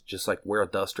names, just like wear a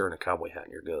duster and a cowboy hat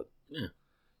and you're good. Yeah.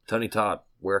 Tony Todd,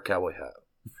 wear a cowboy hat.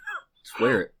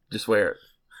 Swear it. Just wear it.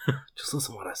 Just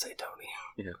listen to what I say, Tony.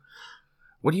 Yeah.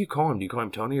 What do you call him? Do you call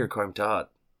him Tony or call him Todd?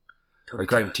 Or you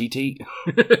call him TT?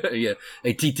 Yeah.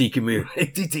 Hey, TT, come here. Hey,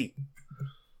 TT.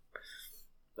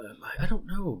 I don't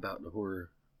know about the horror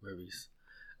movies.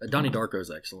 Donnie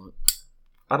Darko's excellent.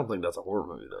 I don't think that's a horror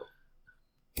movie,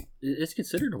 though. It's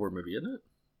considered a horror movie, isn't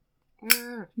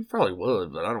it? You probably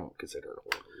would, but I don't consider it a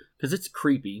horror movie. Because it's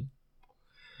creepy.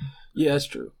 Yeah, that's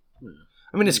true. Yeah.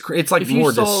 I mean, it's like If you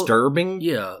more saw- disturbing.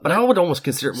 Yeah. But I would almost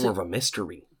consider it more of a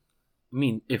mystery. I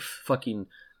mean, if fucking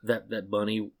that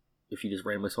bunny, if you just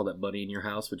randomly saw that bunny in your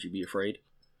house, would you be afraid?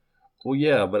 Well,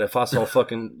 yeah, but if I saw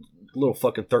fucking little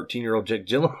fucking 13-year-old Jake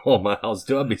Gyllenhaal in my house,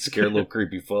 too, I'd be scared, little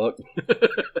creepy fuck.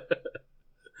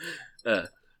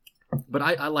 But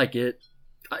I like it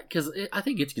because I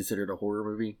think it's considered a horror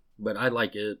movie, but I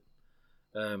like it.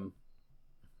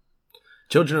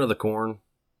 Children of the Corn.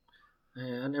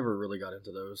 I never really got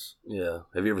into those. Yeah.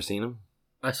 Have you ever seen them?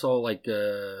 I saw like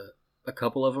a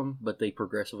couple of them, but they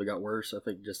progressively got worse. I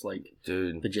think just like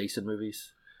Dude. the Jason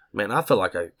movies, Man, I feel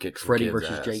like I kicked some Freddy kids'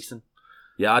 versus ass. Jason.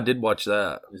 Yeah, I did watch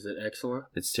that. Is it excellent?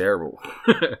 It's terrible.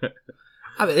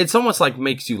 I mean, it's almost like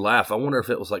makes you laugh. I wonder if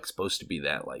it was like supposed to be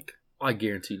that. I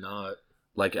guarantee not.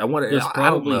 Like I wonder. It's I don't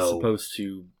probably know. supposed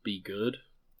to be good.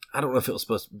 I don't know if it was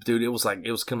supposed to. Dude, it was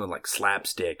kind of like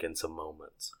slapstick in some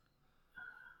moments.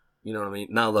 You know what I mean?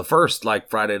 Now the first like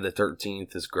Friday the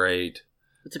 13th is great.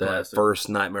 It's a The classic. first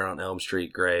Nightmare on Elm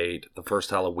Street, great. The first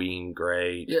Halloween,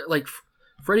 great. Yeah, like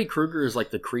Freddy Krueger is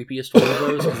like the creepiest one of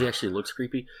those because he actually looks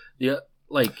creepy. Yeah,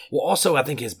 like Well, also I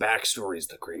think his backstory is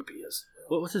the creepiest.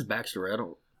 what's his backstory? I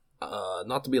don't.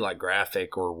 not to be like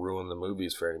graphic or ruin the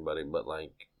movies for anybody, but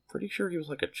like pretty sure he was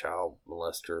like a child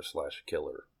molester /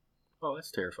 killer. Oh,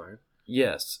 that's terrifying.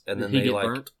 Yes, and Did then he they get like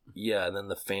burnt? yeah, and then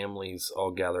the families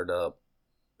all gathered up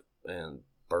and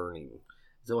burning.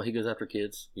 Is that why he goes after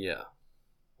kids? Yeah,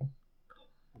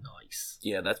 Nice.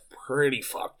 yeah, that's pretty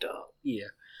fucked up. Yeah.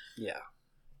 Yeah,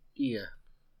 Yeah.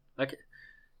 I can,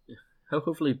 yeah.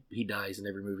 Hopefully he dies in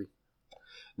every movie.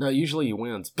 no, usually he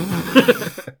wins.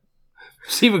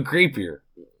 It's even creepier.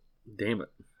 Damn it.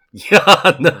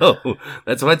 Yeah, no,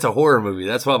 that's why it's a horror movie.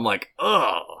 That's why I'm like,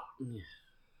 oh,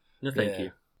 No, thank Yeah.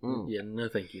 you. Mm. Yeah, no,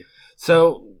 thank you.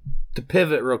 So to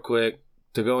pivot real quick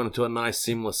to go into a nice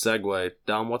seamless segue,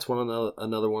 Dom, what's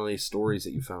another one of these stories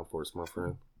that you found for us, my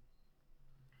friend?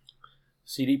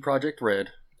 CD Projekt Red.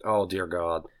 Oh dear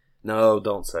God, no!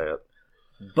 Don't say it.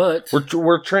 But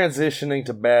We're transitioning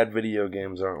to bad video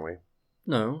games, aren't we?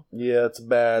 no. Yeah, it's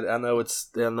bad. I know it's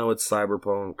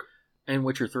Cyberpunk. And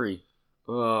Witcher 3.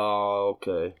 Oh,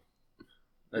 okay.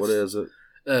 What is it?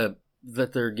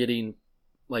 That they're getting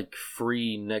like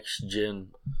free next gen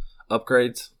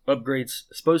Upgrades. upgrades.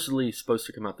 Supposedly supposed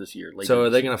to come out this year. So are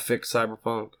they gonna fix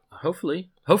Cyberpunk? Hopefully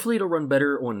it'll run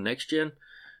better on next gen,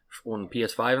 on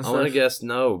PS5 and I'm stuff. gonna guess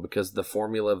no, because the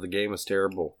formula of the game is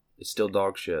terrible. It's still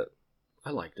dog shit. I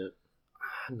liked it.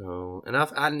 I know,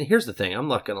 and here's the thing: I'm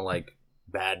not gonna like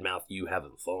badmouth you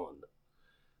having fun.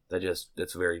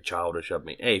 That's very childish of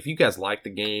me. Hey, if you guys like the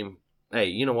game, hey,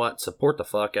 you know what? Support the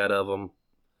fuck out of them.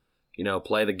 You know,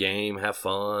 play the game, have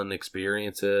fun,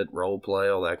 experience it, role play,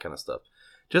 all that kind of stuff.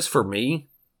 Just for me,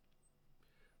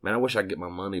 man, I wish I could get my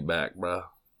money back, bruh.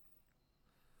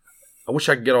 I wish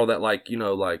I could get all that, like, you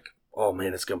know, like, oh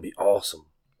man, it's gonna be awesome.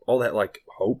 All that, like,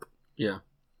 hope. Yeah.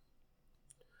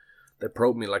 They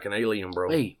probed me like an alien, bro.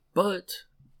 Hey, but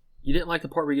you didn't like the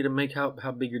part where you get to make how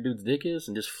big your dude's dick is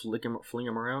and just fling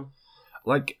him around?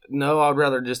 Like, no, I'd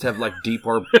rather just have, like, deep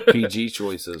RPG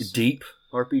choices. Deep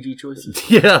RPG choices?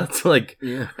 Yeah, it's like,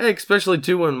 Yeah. hey, especially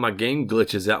too when my game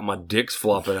glitches out, my dick's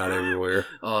flopping out everywhere.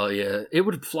 Oh, yeah. It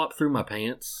would flop through my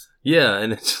pants. Yeah,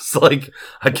 and it's just like,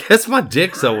 I guess my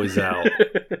dick's always out.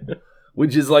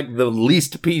 Which is like the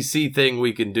least PC thing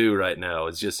we can do right now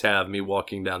is just have me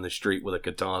walking down the street with a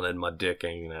katana and my dick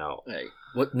hanging out. Hey,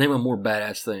 name a more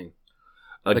badass thing?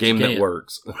 A But game you that can't.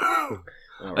 works. All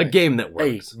A right. game that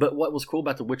Hey, works. but what was cool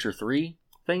about the Witcher 3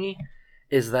 thingy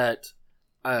is that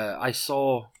I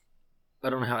saw, I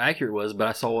don't know how accurate it was, but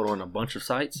I saw it on a bunch of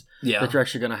sites Yeah. that you're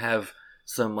actually going to have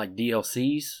some like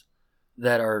DLCs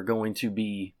that are going to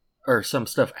be, or some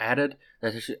stuff added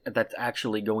that's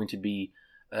actually going to be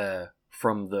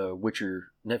from the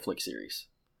Witcher Netflix series.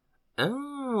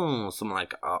 Oh, some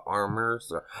like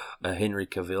armors or a Henry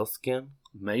Cavill skin.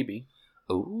 Maybe.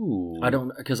 Ooh. I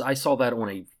don't, because I saw that on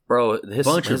a Bro, his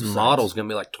bunch of sites. model's gonna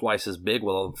be like twice as big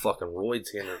with all the fucking roids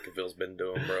Henry Cavill's been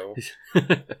doing, bro.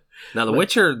 Now the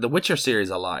Witcher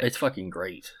series I like. It's fucking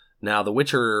great. Now the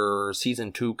Witcher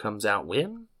season 2 comes out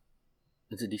when?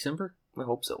 Is it December? I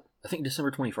hope so. I think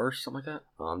December 21st, something like that.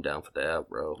 Oh, I'm down for that,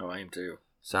 bro. Oh, I am too.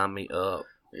 Sign me up.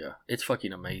 Yeah, it's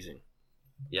fucking amazing.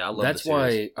 Yeah, I love That's the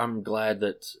series. why I'm glad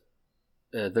that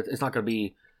that it's not going to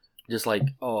be just like,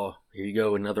 oh, here you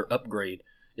go, another upgrade.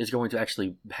 It's going to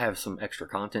actually have some extra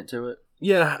content to it.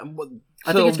 Yeah,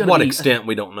 I think it's to gonna what be- extent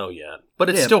we don't know yet, but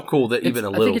it's Yeah, still cool that even a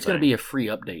I little. think it's going to thing. be a free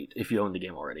update if you own the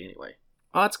game already. Anyway,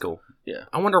 Oh, that's cool. Yeah.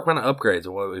 I wonder what kind of upgrades.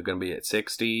 What we're going to be at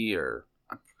 60 or?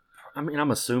 I mean,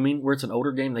 I'm assuming where it's an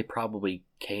older game, they probably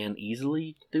can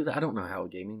easily do that. I don't know how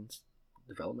gaming's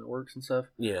development works and stuff.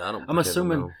 Yeah, I don't. I'm pretend to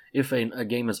assuming know. if a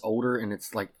game is older and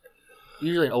it's like,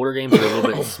 usually older games are a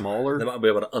little bit smaller. They might be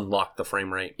able to unlock the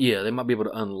frame rate. Yeah, they might be able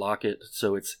to unlock it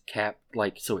so it's capped,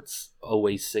 like, so it's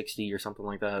always 60 or something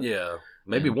like that. Yeah,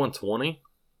 maybe And- 120.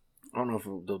 I don't know if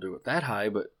they'll do it that high,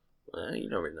 but You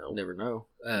never know. never know.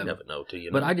 You never know till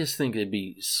you know. But I just think it'd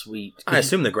be sweet. I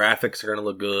assume the graphics are going to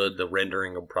look good. The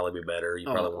rendering will probably be better. You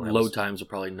probably won't have load times are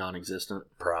probably non-existent.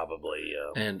 Probably,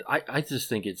 yeah. And I just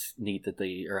think it's neat that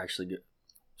they are actually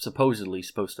supposedly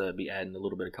supposed to be adding a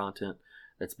little bit of content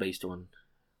that's based on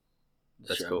the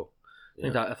That's show. cool. I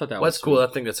thought that Well, was that's cool. sweet.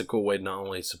 I think that's a cool way to not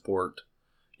only support,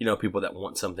 people that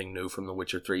want something new from The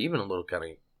Witcher 3, even little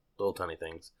tiny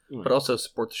things, Mm. but also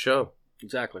support the show.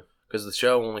 Exactly. Because the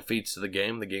show only feeds to the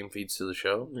game feeds to the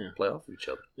show. Yeah. Play off of each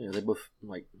other. Yeah, they both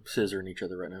like scissoring each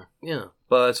other right now. Yeah.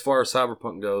 But as far as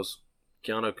Cyberpunk goes,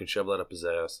 Keanu can shove that up his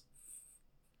ass.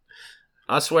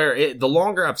 I swear, the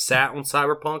longer I've sat on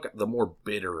Cyberpunk, the more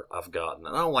bitter I've gotten.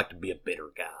 And I don't like to be a bitter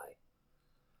guy.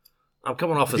 I'm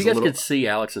coming off If as you a guys little... could see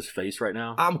Alex's face right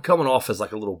now. I'm coming off as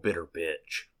like a little bitter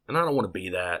bitch. And I don't want to be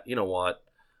that. You know what?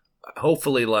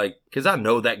 Hopefully, because I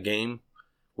know that game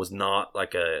was not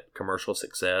like a commercial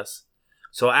success.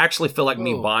 So I actually feel like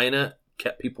me Oh. buying it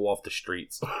kept people off the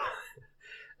streets.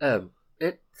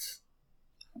 It's.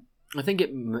 I think it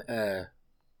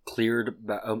cleared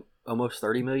about almost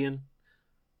 30 million.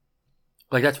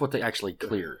 Like that's what they actually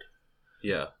cleared.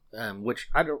 Yeah. Which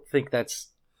I don't think that's.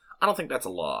 I don't think that's a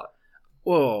lot.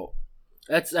 Well,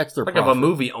 that's their Like profit. if a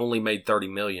movie only made 30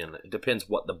 million, it depends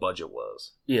what the budget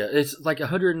was. Yeah, it's like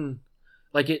 100.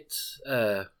 Like it's.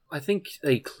 I think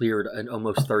they cleared an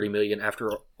almost 30 million after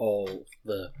all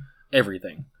the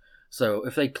everything. So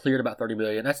if they cleared about 30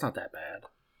 million, that's not that bad.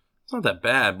 It's not that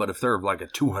bad, but if they're like a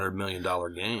 $200 million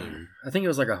game, I think it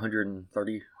was like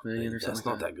 130 million or something. that's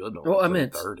not that good. Well, I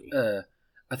meant 30.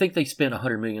 I think they spent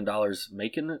 $100 million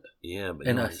making it, Yeah, but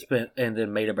and you I know, spent and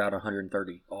then made about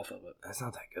 130 off of it. that's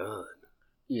not that good.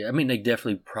 Yeah, I mean they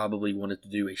definitely probably wanted to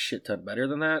do a shit ton better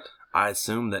than that. I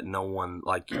assume that no one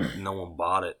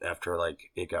bought it after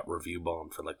like it got review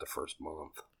bombed for like the first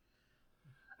month,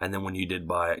 and then when you did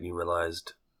buy it, and you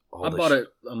realized I bought it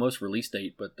almost release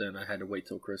date, but then I had to wait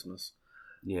till Christmas.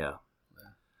 Yeah,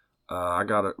 I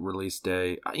got it release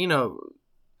day. You know,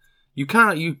 you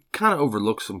kind of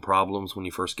overlook some problems when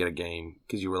you first get a game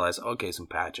because you realize, okay, some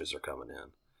patches are coming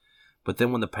in. But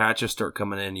then when the patches start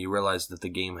coming in, you realize that the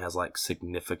game has like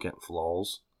significant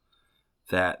flaws.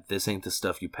 That this ain't the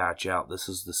stuff you patch out. This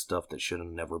is the stuff that should have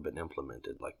never been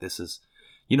implemented. Like this is,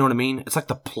 you know what I mean? It's like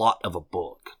the plot of a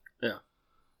book. Yeah.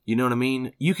 You know what I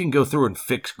mean? You can go through and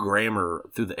fix grammar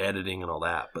through the editing and all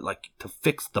that, but like to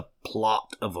fix the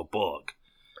plot of a book,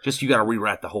 just you got to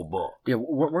rewrite the whole book. Yeah,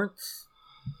 weren't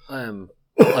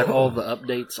like all the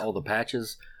updates, all the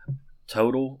patches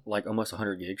total like almost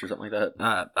 100 gigs or something like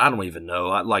that? I don't even know.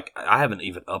 I haven't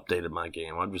even updated my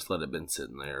game. I've just let it been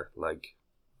sitting there. Like,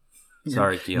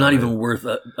 sorry, Keanu. Not even worth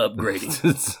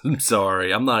upgrading. I'm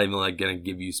sorry. I'm not even like gonna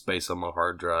give you space on my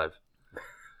hard drive.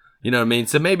 You know what I mean?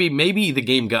 So maybe the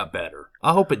game got better.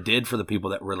 I hope it did for the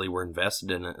people that really were invested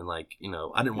in it. And like, you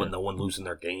know, I didn't want no one losing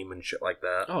their game and shit like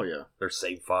that. Oh yeah, Their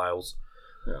save files.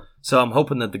 Yeah. So I'm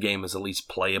hoping that the game is at least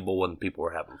playable and people are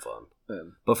having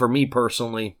fun. But for me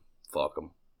personally, fuck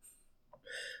them.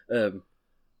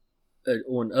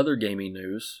 On other gaming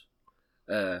news,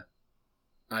 I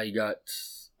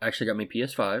actually got my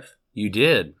PS5. You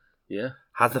did. Yeah.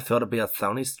 How's it feel to be a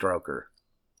Sony stroker?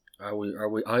 I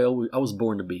was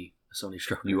born to be a Sony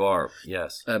stroker. You are,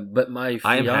 yes. But my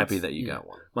I am happy that you got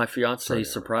one. My fiance Sorry.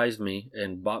 surprised me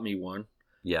and bought me one.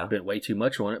 Yeah. Spent way too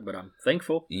much on it, but I'm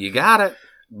thankful. You got it.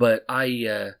 But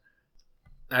I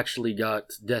actually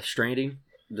got Death Stranding,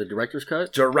 the director's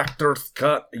cut, Director's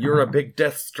cut. You're a big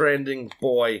Death Stranding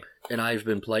boy. and I've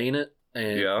been playing it.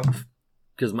 And Yeah.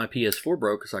 because my PS4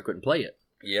 broke, so I couldn't play it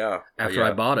Yeah. after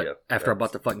I bought it. Yeah. After I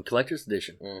bought the fucking collector's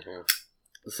edition. Mhm.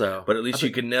 So, But at least you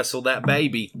can nestle that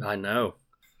baby. I know,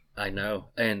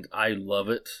 and I love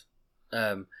it.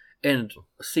 And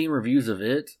seeing reviews of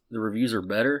it, the reviews are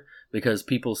better because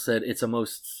people said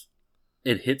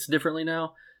it hits differently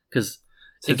now because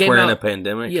Since we're in a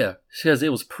pandemic. Yeah, because it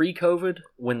was pre-COVID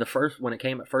when it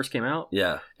first came out,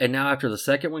 Yeah. and now after the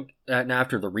second one, now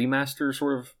after the remaster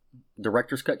sort of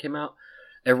director's cut came out,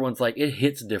 everyone's like it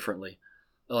hits differently,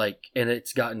 like, and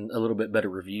it's gotten a little bit better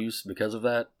reviews because of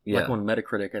that. Yeah. Like on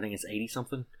Metacritic, I think it's 80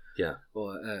 something. Yeah.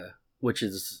 Well, which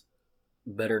is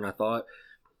better than I thought.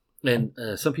 And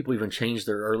some people even changed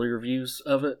their early reviews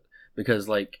of it because,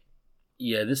 like,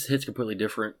 yeah, this hits completely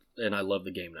different, and I love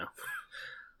the game now.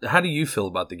 How do you feel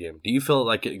about the game? Do you feel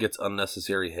like it gets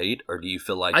unnecessary hate, or do you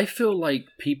feel like I feel like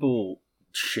people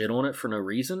shit on it for no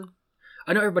reason.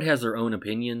 I know everybody has their own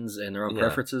opinions and their own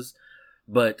preferences,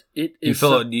 but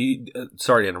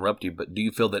sorry to interrupt you, but do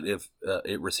you feel that if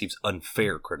it receives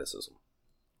unfair criticism?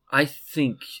 I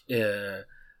think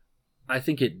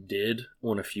it did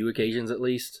on a few occasions at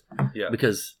least. Yeah.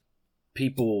 Because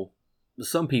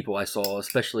some people I saw,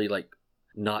 especially like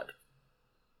not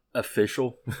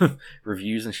official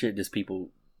reviews and shit, just people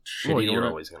shitting Well, you're on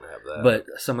always going to have that. But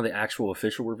some of the actual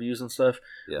official reviews and stuff,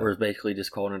 Yeah. where it's basically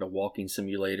just calling it a walking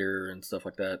simulator and stuff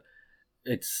like that.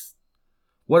 It's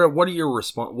What is your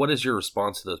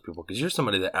response to those people? Because you're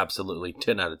somebody that absolutely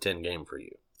 10 out of 10 game for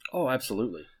you.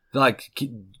 absolutely. Like,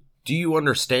 do you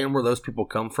understand where those people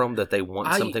come from? That they want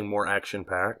I- something more action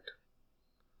packed?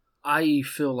 I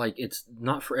feel like it's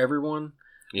not for everyone,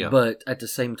 Yeah. but at the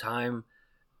same time,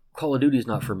 Call of Duty is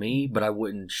not for me, but I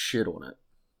wouldn't shit on it.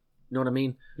 You know what I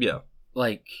mean? Yeah.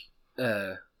 Like,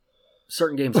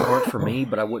 certain games aren't for me,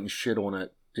 but I wouldn't shit on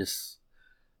it just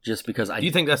because I. Do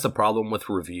you think that's the problem with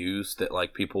reviews, that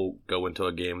like people go into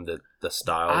a game that the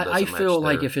style doesn't I match feel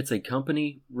like their- if it's a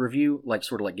company review, like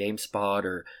sort of like GameSpot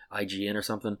or IGN or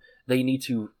something, they need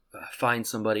to find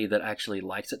somebody that actually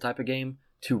likes that type of game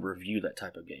to review that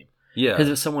type of game. Yeah. Because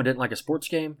if someone didn't like a sports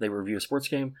game, they review a sports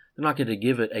game, they're not going to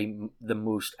give it the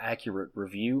most accurate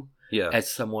review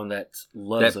as someone that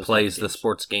loves that plays the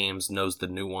sports games, knows the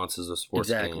nuances of sports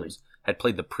games, had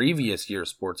played the previous year's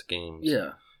sports games.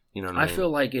 Yeah. You know what I mean? I feel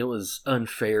like it was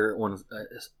unfair on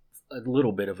a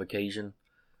little bit of occasion.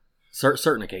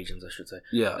 Certain occasions, I should say.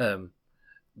 Yeah.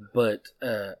 But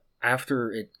after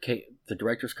it came, the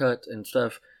director's cut and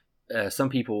stuff, some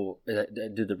people that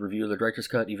did the review of the director's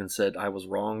cut even said I was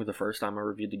wrong the first time I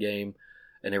reviewed the game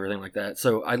and everything like that.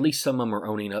 So at least some of them are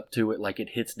owning up to it, like it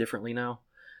hits differently now.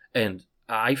 And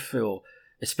I feel,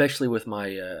 especially with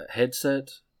my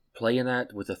headset, playing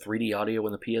that with the 3D audio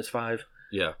in the PS5,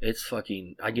 it's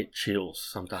fucking, I get chills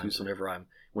sometimes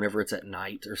whenever it's at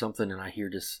night or something and I hear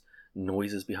just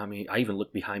noises behind me. I even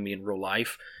look behind me in real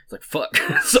life. It's like, fuck,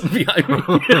 something behind me.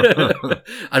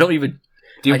 I don't even...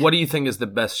 Dude, what do you think is the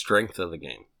best strength of the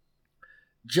game?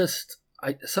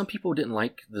 Some people didn't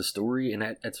like the story, and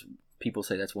that's people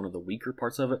say that's one of the weaker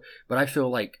parts of it. But I feel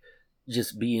like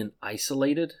just being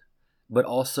isolated, but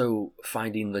also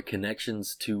finding the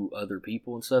connections to other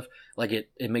people and stuff, like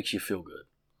it makes you feel good.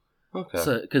 Okay.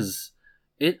 So because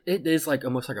it is like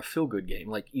almost like a feel good game.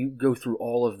 Like you go through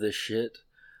all of this shit,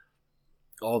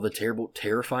 all the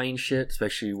terrifying shit,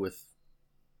 especially with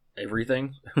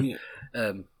everything.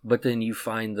 But then you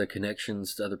find the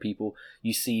connections to other people.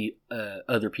 You see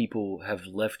other people have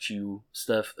left you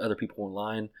stuff, other people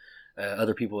online.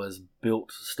 Other people has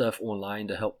built stuff online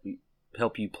to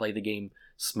help you play the game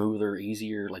smoother,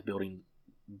 easier, like building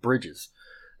bridges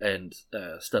and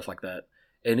stuff like that.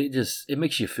 And it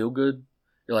makes you feel good.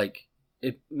 Like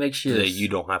it makes you that you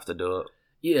don't have to do it.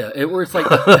 Yeah, it's like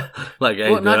like,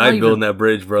 hey, well, man, I'm building that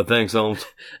bridge, bro. Thanks, Holmes.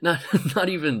 Not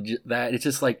even that. It's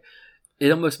just like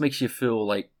it almost makes you feel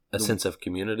like a sense of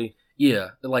community. Yeah,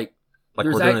 like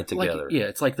we're doing it together. Like, yeah,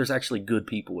 it's like there's actually good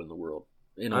people in the world.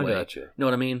 In a way, got you. You know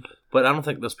what I mean? But I don't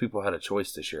think those people had a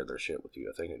choice to share their shit with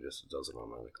you. I think it just does it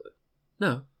automatically.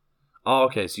 No. Oh,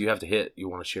 okay. So you have to hit. You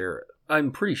want to share it.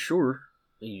 I'm pretty sure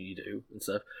you do and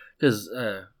stuff because.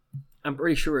 I'm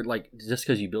pretty sure, like, just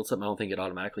because you build something, I don't think it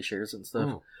automatically shares and stuff.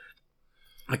 Oh.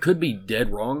 I could be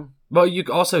dead wrong. Well, you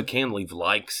also can leave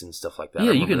likes and stuff like that.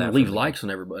 Yeah, you can leave likes on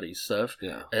everybody's stuff.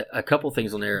 Yeah. A couple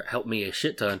things on there helped me a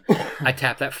shit ton. I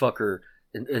tapped that fucker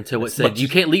until it said, you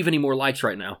can't leave any more likes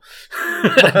right now.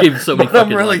 I gave so many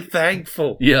I'm really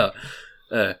thankful. Yeah.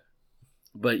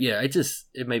 But yeah,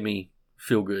 it made me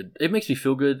feel good. It makes me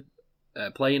feel good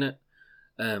playing it.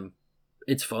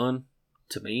 It's fun.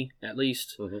 To me, at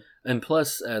least. Mm-hmm. And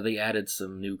plus, they added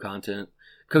some new content.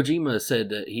 Kojima said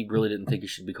that he really didn't think it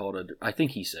should be called I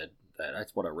think he said that.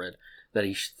 That's what I read. That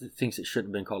he thinks it shouldn't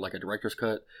have been called like a director's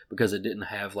cut because it didn't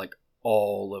have like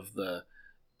all of the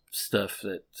stuff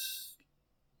that's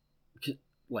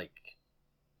like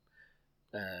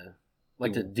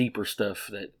the deeper stuff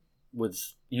that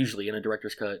was usually in a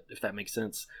director's cut, if that makes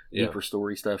sense. Yeah. Deeper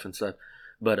story stuff and stuff.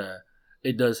 But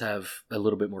it does have a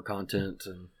little bit more content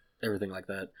and everything like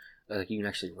that. Like you can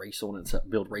actually race on it and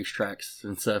build racetracks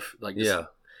and stuff. Like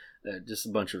just a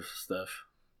bunch of stuff.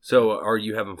 So, are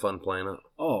you having fun playing it?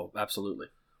 Oh, absolutely.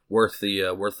 Worth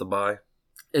the buy,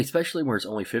 especially where it's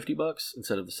only $50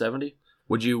 instead of the $70.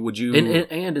 Would you?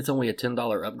 And it's only a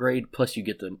 $10 upgrade. Plus, you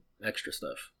get the extra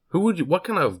stuff. What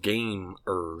kind of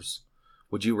gamers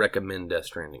would you recommend Death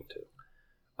Stranding to?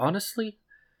 Honestly,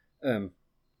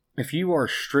 if you are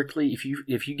strictly,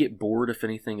 if you get bored, if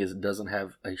anything, it doesn't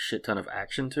have a shit ton of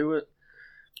action to it,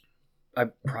 I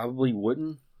probably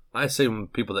wouldn't. I assume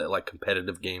people that like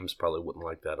competitive games probably wouldn't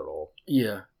like that at all.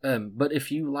 Yeah, but if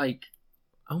you like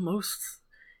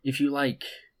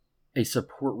a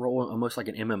support role, almost like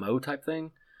an MMO type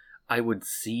thing, I would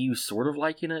see you sort of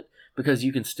liking it because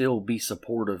you can still be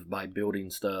supportive by building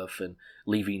stuff and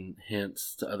leaving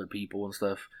hints to other people and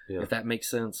stuff. Yeah. If that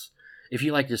makes sense. If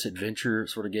you like just adventure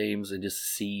sort of games and just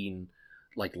seeing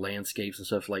like landscapes and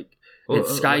stuff, like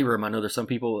Skyrim, I know there's some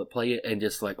people that play it and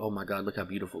just like, oh my god, look how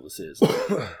beautiful this is. You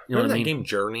know what I mean? Game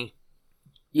Journey?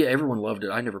 Yeah, everyone loved it.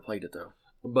 I never played it though.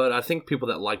 But I think people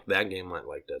that like that game might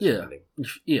like Death Stranding.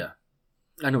 Yeah,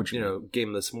 I know what you mean. You know,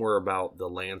 game that's more about the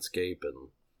landscape and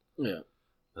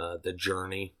the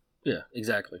journey. Yeah,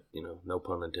 exactly. You know, no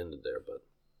pun intended there, but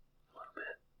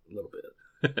a little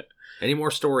bit. Any more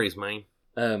stories, man?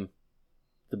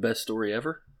 The best story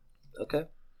ever. Okay.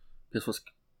 This was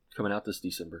coming out this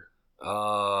December.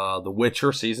 The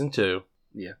Witcher Season 2.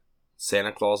 Yeah.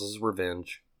 Santa Claus's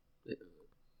Revenge.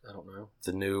 I don't know.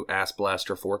 The new Ass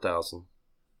Blaster 4000.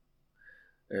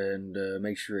 And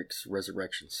Matrix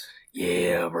Resurrections.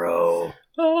 Yeah, bro.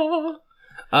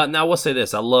 Now, we'll say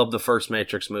this. I love the first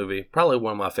Matrix movie. Probably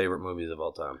one of my favorite movies of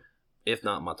all time. If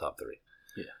not my top 3.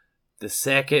 Yeah. The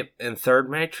second and third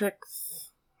Matrix...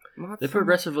 They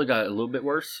progressively got a little bit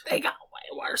worse. They got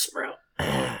way worse, bro.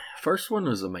 First one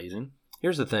was amazing.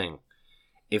 Here's the thing.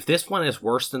 If this one is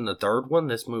worse than the third one,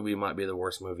 this movie might be the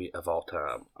worst movie of all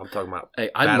time. I'm talking about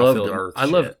Battlefield Earth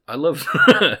shit. I love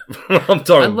I'm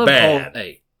talking bad.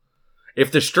 Hey,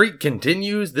 if the streak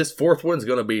continues, this fourth one's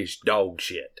going to be dog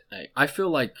shit. hey, I feel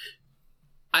like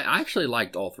I actually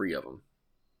liked all 3 of them.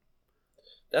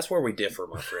 That's where we differ,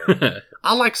 my friend.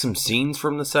 I like some scenes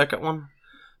from the second one,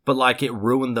 but like it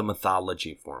ruined the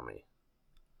mythology for me.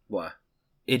 Why?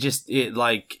 It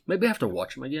Maybe I have to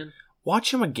watch them again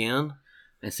watch them again.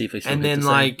 and see if they still And hit then, the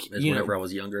same like, as you know, whenever I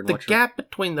was younger and The watched them. gap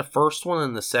between the first one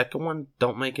and the second one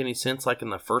don't make any sense. Like in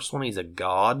the first one, he's a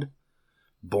god,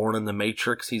 born in the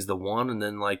Matrix. He's the one, and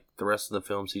then like the rest of the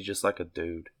films, he's just like a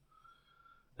dude.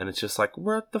 And it's just like,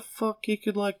 what the fuck?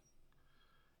 The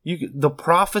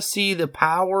prophecy, the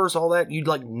powers, all that. You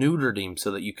like neutered him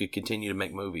so that you could continue to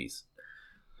make movies.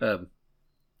 In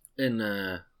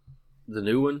the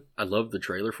new one, I love the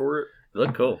trailer for it. It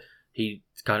looked cool. He's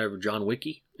kind of John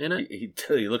Wicky in it.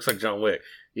 He looks like John Wick.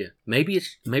 Yeah, maybe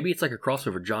it's like a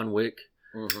crossover. John Wick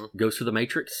goes to the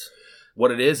Matrix.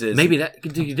 What it is Maybe that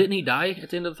didn't he die at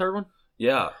the end of the third one?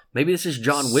 Yeah. Maybe this is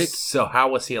John Wick. So how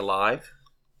was he alive?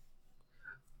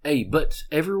 Hey, but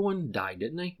everyone died,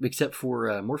 didn't they? Except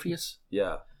for Morpheus.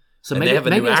 Yeah. So and maybe they have a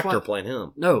maybe new that's actor why- playing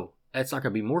him. No, that's not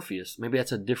gonna be Morpheus. Maybe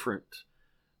that's a different.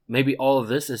 Maybe all of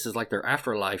this is like their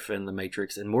afterlife in the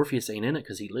Matrix, and Morpheus ain't in it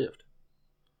because he lived.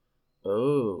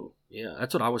 Oh. Yeah,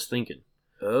 that's what I was thinking.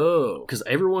 Oh. Because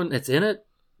everyone that's in it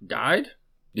died,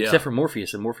 Yeah. except for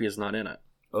Morpheus, and Morpheus is not in it.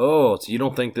 Oh, so you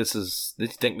don't think this is... You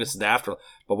think this is the afterlife.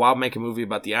 But why make a movie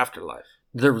about the afterlife?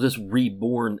 They're just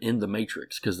reborn in the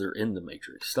Matrix because they're in the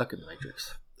Matrix, stuck in the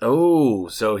Matrix. Oh,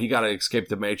 so he got to escape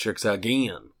the Matrix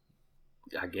again.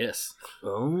 I guess.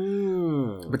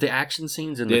 Oh. But the action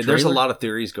scenes in the Yeah, there's a trailer, lot of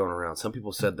theories going around. Some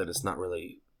people said that it's not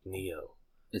really Neo.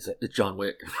 It's John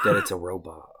Wick. That it's a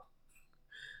robot.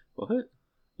 What?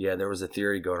 Yeah, there was a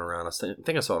theory going around. I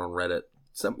think I saw it on Reddit.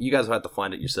 You guys will have to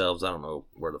find it yourselves. I don't know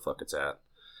where the fuck it's at.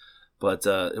 But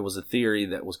it was a theory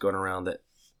that was going around that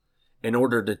in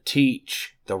order to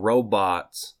teach the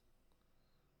robots,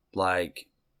 like,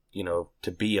 you know,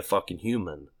 to be a fucking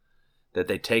human, that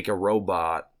they take a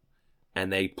robot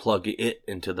and they plug it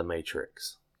into the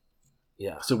Matrix.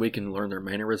 Yeah. So we can learn their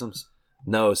mannerisms?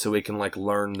 No, so we can, like,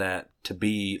 learn that to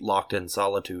be locked in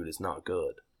solitude is not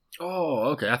good.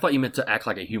 Oh, okay. I thought you meant to act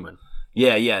like a human.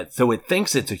 Yeah. So it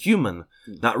thinks it's a human,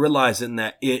 not realizing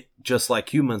that it, just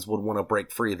like humans, would want to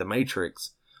break free of the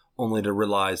Matrix, only to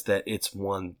realize that it's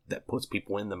one that puts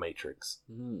people in the Matrix.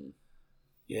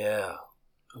 Yeah.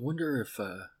 I wonder if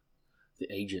the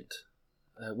agent,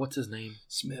 what's his name?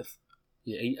 Smith.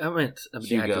 Yeah, I meant the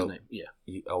Hugo. actor's name. Yeah.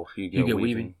 Hugo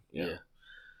Weaving. Yeah.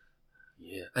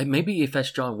 Yeah. Maybe if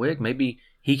that's John Wick, maybe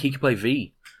he could play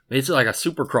V. It's like a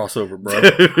super crossover, bro.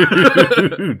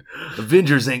 Dude,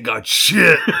 Avengers ain't got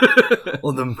shit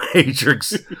on the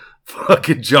Matrix.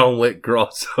 Fucking John Wick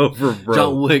crossover, bro.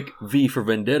 John Wick V for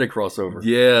Vendetta crossover.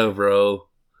 Yeah, bro.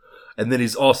 And then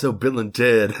he's also Bill and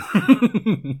Ted.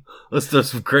 Let's throw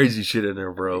some crazy shit in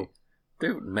there, bro.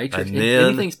 Dude, Matrix. And then-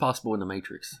 Anything's possible in the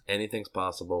Matrix. Anything's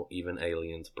possible, even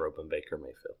aliens, Broken Baker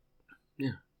Mayfield.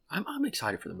 Yeah. I'm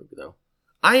excited for the movie, though.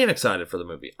 I am excited for the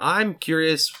movie. I'm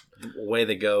curious the way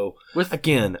they go.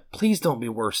 Again, please don't be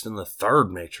worse than the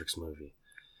third Matrix movie.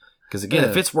 Because again,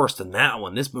 if it's worse than that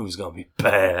one, this movie's going to be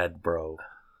bad, bro.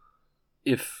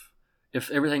 If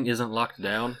everything isn't locked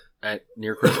down at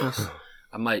near Christmas,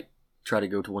 I might try to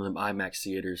go to one of them IMAX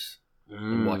theaters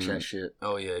and watch that shit.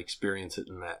 Oh, yeah, experience it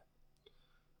in that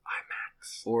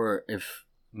IMAX. Or if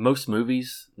most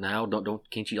movies now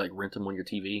can't you like rent them on your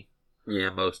TV?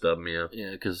 Yeah, most of them, yeah.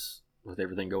 Yeah, because with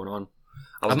everything going on.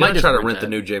 I was I going might to just try to rent rent the that.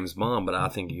 new James Bond, but I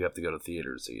think you have to go to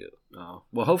theater to see it.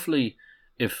 Well, hopefully,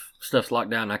 if stuff's locked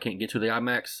down and I can't get to the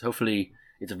IMAX, hopefully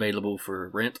it's available for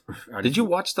rent. Did you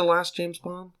watch the last James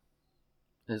Bond?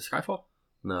 Is it Skyfall?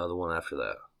 No, the one after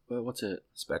that. What's it?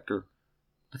 Spectre.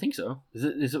 I think so.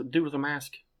 Is it dude with a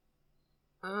mask?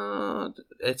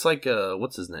 It's like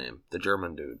what's his name? The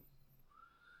German dude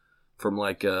from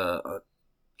like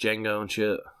Django and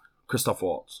shit. Christoph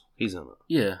Waltz. He's in it.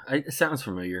 Yeah, it sounds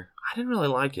familiar. I didn't really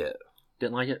like it.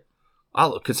 Didn't like it?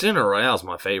 Casino Royale's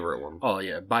my favorite one. Oh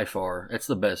yeah, by far, it's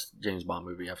the best James Bond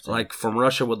movie I've seen. Like From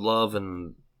Russia with Love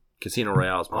and Casino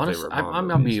Royale's my Honestly, favorite Bond I'm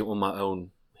not movies. be on my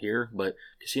own here, but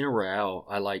Casino Royale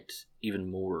I liked even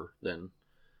more than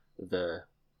the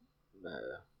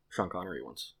Sean Connery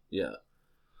ones. Yeah.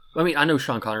 I mean, I know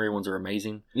Sean Connery ones are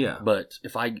amazing, Yeah. but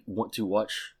if I want to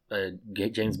watch a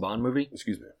James Bond movie,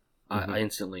 Excuse me. I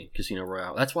instantly Casino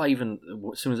Royale. That's why even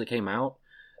as soon as it came out,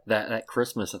 that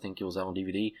Christmas, I think it was out on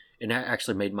DVD, and that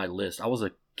actually made my list. I was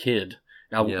a kid.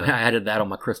 I added that on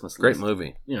my Christmas Great list.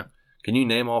 movie. Yeah. Can you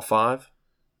name all 5?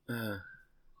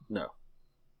 No.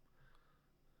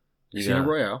 Casino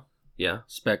Royale. Yeah.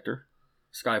 Spectre.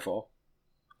 Skyfall.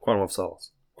 Quantum of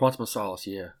Solace. Quantum of Solace,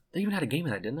 yeah. They even had a game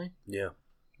of that, didn't they? Yeah.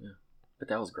 Yeah. But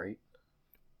that was great.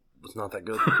 It's not that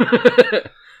good.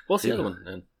 What's the other one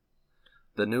then?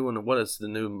 The new one. What is the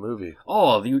new movie?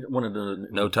 Oh, you wanted to...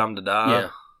 No Time to Die? Yeah.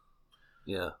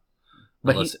 Yeah.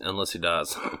 But Unless he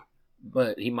dies.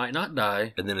 But he might not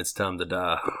die. And then it's time to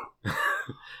die.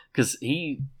 Because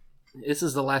this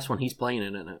is the last one he's playing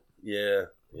in, isn't it? Yeah.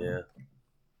 Yeah.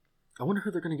 I wonder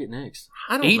who they're going to get next.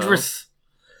 I don't Idris. know.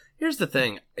 Here's the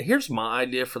thing. Here's my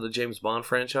idea for the James Bond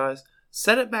franchise.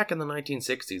 Set it back in the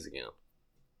 1960s again.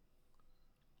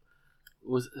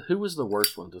 Who was the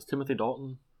worst one? Was Timothy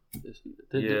Dalton?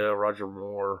 Roger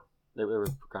Moore. They were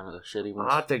kind of the shitty ones.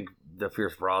 I think the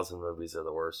Pierce Brosnan movies are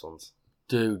the worst ones.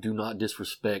 Dude, do not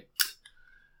disrespect.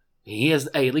 He has.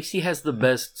 Hey, at least he has the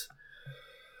best.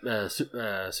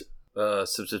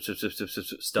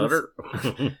 Stutter.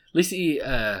 At least he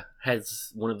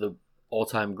has one of the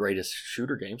all-time greatest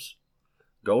shooter games.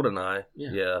 GoldenEye.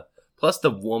 Yeah. Yeah. Plus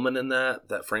the woman in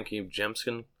that Frankie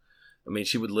Jemskin. I mean,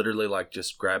 she would literally like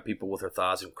just grab people with her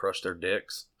thighs and crush their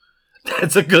dicks.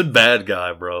 That's a good bad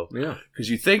guy, bro. Yeah. Because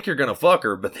you think you're gonna fuck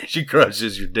her, but then she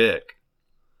crushes your dick.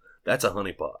 That's a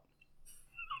honeypot.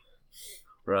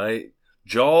 Right?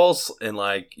 Jaws and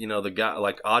the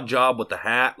guy Odd Job with the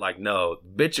hat, no,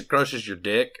 bitch that crushes your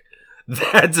dick,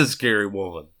 that's a scary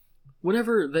woman.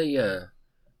 Whenever they a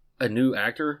new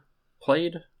actor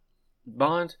played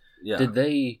Bond, Yeah.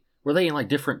 were they in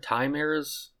different time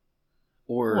eras?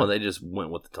 Or Well, they just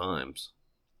went with the times.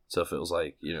 So if it was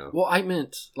Well, I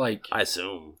meant I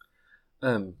assume.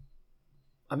 I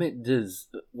meant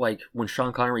when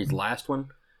Sean Connery's last one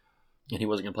and he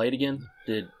wasn't gonna play it again,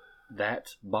 did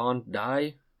that Bond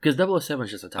die? Because 007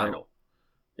 is just a title.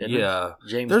 isn't it? Yeah.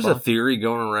 James There's Bond a theory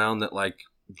going around that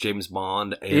James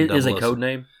Bond and is a 007 code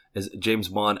name. Is James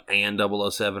Bond and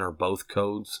 007 are both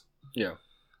codes. Yeah.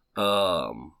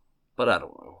 But I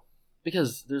don't know.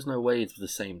 Because there's no way it's the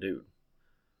same dude.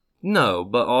 No,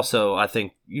 but also I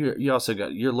think you also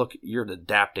got you're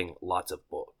adapting lots of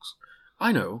books.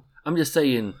 I know. I'm just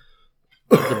saying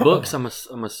the books. I'm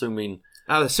assuming.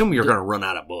 I assume you're going to run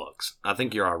out of books. I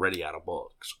think you're already out of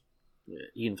books.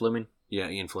 Ian Fleming. Yeah,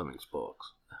 Ian Fleming's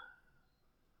books.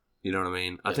 You know what I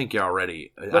mean? Yeah. I think you're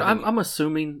already. But I'm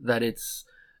assuming that it's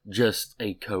just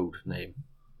a code name.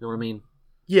 You know what I mean?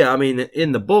 Yeah, I mean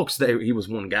in the books he was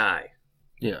one guy.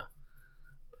 Yeah.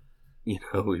 He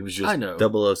was just I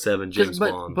know. 007 James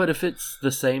Bond. But if it's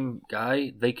the same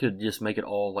guy, they could just make it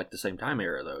all the same time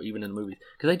era, though, even in the movies.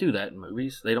 Because they do that in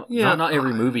movies. They don't. Yeah, not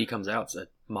every movie comes out set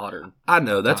modern. I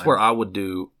know. That's where I would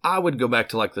go back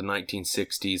to the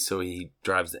 1960s. So he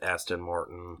drives the Aston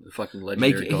Martin. The fucking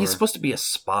legendary car. He's supposed to be a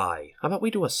spy. How about we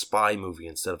do a spy movie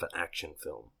instead of an action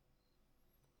film?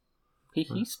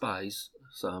 He spies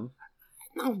some.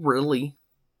 Not really.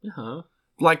 Uh-huh.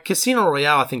 Casino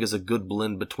Royale, I think, is a good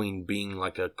blend between being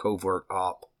a covert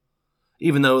op,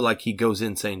 even though he goes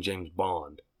in saying James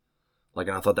Bond,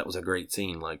 and I thought that was a great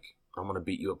scene. I'm gonna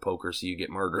beat you at poker so you get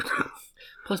murdered.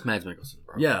 Plus Mads Mikkelsen,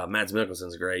 bro. Yeah, Mads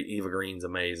Mikkelsen's great. Eva Green's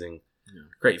amazing. Yeah.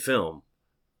 Great film,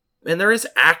 and there is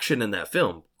action in that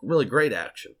film, really great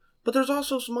action. But there's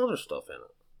also some other stuff in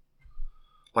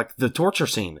it, the torture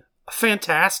scene.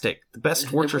 Fantastic, the best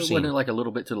torture scene. Wasn't it a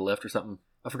little bit to the left or something?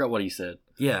 I forgot what he said.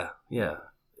 Yeah.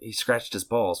 He scratched his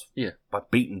balls. Yeah. By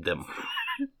beating them.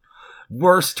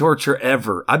 Worst torture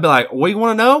ever. I'd be like, what, you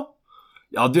want to know?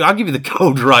 I'll give you the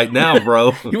code right now,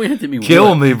 bro. You ain't to me.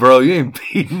 Kill me, bro. You ain't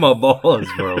beating my balls,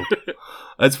 bro.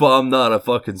 That's why I'm not a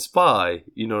fucking spy.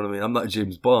 You know what I mean? I'm not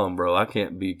James Bond, bro. I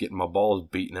can't be getting my balls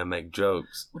beaten and make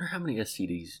jokes. I wonder how many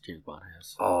STDs James Bond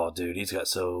has. Oh, dude, he's got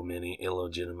so many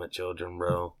illegitimate children,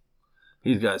 bro.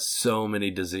 He's got so many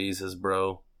diseases,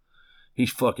 bro. He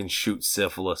fucking shoots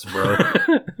syphilis, bro.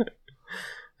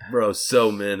 Bro, so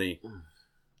many.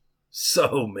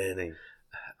 So many.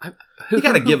 You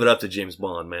gotta give it up to James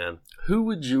Bond, man. Who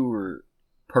would your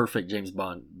perfect James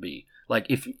Bond be?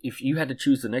 If you had to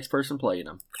choose the next person playing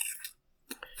him.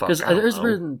 Because there's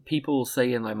been people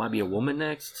saying might be a woman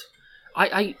next.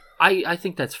 I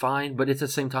think that's fine, but at the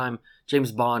same time,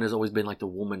 James Bond has always been the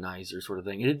womanizer sort of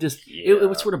thing. And it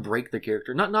would sort of break the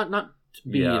character. Not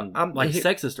being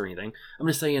sexist or anything. I'm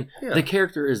just saying the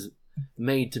character is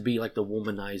made to be like the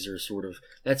womanizer sort of.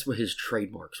 That's what his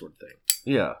trademark sort of thing.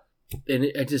 Yeah. And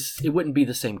it wouldn't be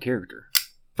the same character.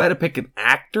 If I had to pick an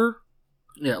actor,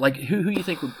 Yeah, like who you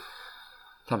think would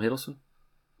Tom Hiddleston?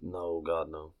 no, God,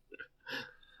 no.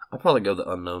 I'll probably go the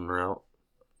unknown route.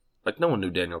 Like, no one knew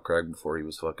Daniel Craig before he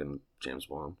was fucking James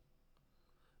Bond.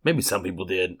 Maybe some people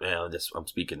did. I'm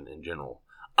speaking in general.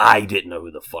 I didn't know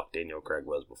who the fuck Daniel Craig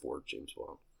was before James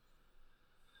Bond.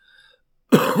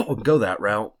 Go that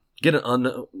route. Get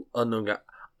an unknown guy.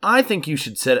 I think you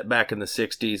should set it back in the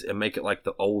 60s and make it like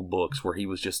the old books where he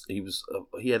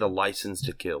had a license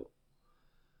to kill.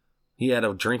 He had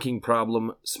a drinking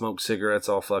problem, smoked cigarettes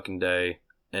all fucking day,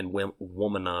 and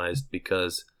womanized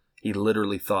because he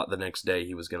literally thought the next day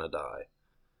he was going to die.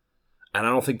 And I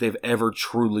don't think they've ever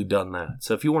truly done that.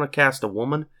 So if you want to cast a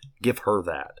woman, give her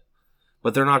that.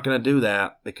 But they're not going to do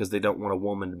that because they don't want a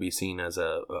woman to be seen as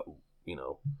a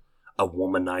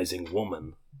womanizing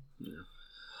woman.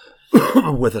 Yeah.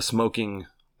 With a smoking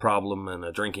problem and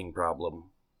a drinking problem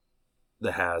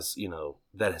that has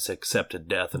accepted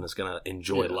death and is going to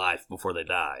enjoy life before they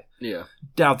die. Yeah.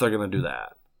 Doubt they're going to do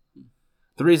that.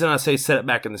 The reason I say set it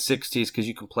back in the 60s because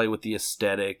you can play with the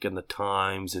aesthetic and the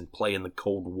times and play in the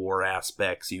Cold War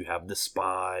aspects. You have the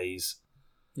spies.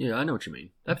 Yeah, I know what you mean.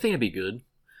 I think it'd be good.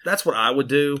 That's what I would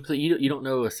do. So you don't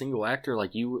know a single actor,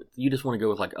 like you just want to go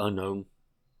with like unknown.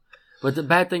 But the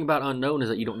bad thing about unknown is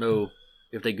that you don't know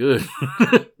if they good.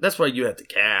 That's why you have to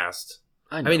cast.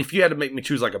 I mean, if you had to make me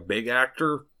choose like a big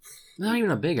actor, not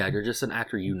even a big actor, just an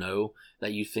actor you know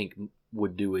that you think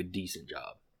would do a decent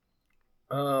job.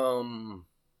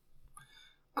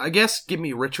 I guess give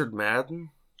me Richard Madden.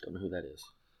 Don't know who that is.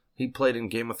 He played in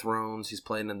Game of Thrones. He's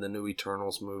playing in the new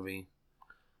Eternals movie.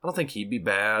 I don't think he'd be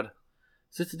bad.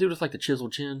 Is this the dude with like the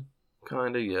chiseled chin?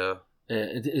 Kinda, yeah.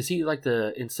 Is he like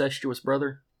the incestuous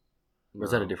brother? Or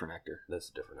is that a different actor? That's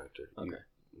a different actor. Okay.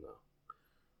 No.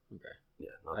 Okay. Yeah,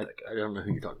 not that guy. I don't know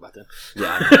who you're talking about then.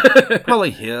 Yeah,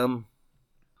 probably him.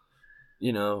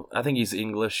 I think he's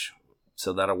English,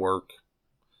 so that'll work.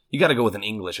 You got to go with an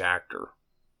English actor.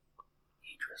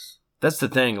 Idris. That's the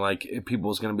thing. Like,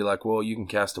 people's going to be like, well, you can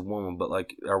cast a woman, but,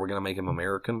 like, are we going to make him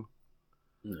American?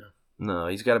 No. No,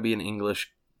 he's got to be an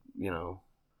English,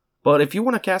 But if you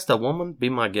want to cast a woman, be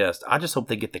my guest. I just hope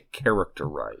they get the character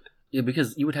right. Yeah,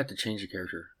 because you would have to change the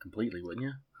character completely, wouldn't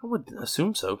you? I would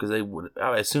assume so, because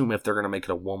I assume if they're going to make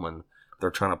it a woman, they're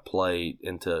trying to play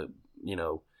into,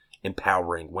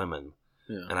 empowering women.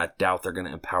 Yeah. And I doubt they're going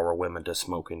to empower women to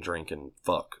smoke and drink and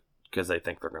fuck because they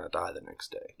think they're going to die the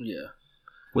next day. Yeah.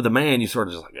 With a man, you sort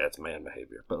of just like, it's man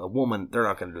behavior. But a woman, they're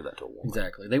not going to do that to a woman.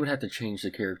 Exactly. They would have to change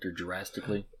the character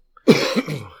drastically.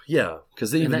 Yeah,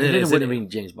 because even then it wouldn't be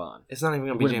James Bond. It's not even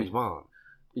going to be James Bond.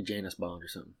 Be Janice Bond or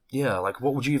something. Yeah, like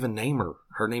what would you even name her?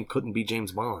 Her name couldn't be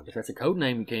James Bond. If that's a code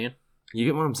name, you can. You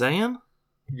get what I'm saying?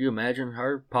 Could you imagine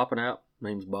her popping out?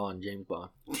 Name's Bond, James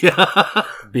Bond. Yeah,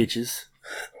 bitches.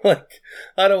 Like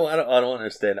I don't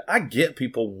understand. I get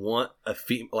people want a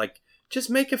just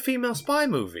make a female spy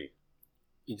movie.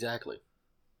 Exactly.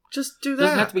 Just do that. It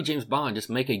doesn't have to be James Bond. Just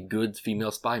make a good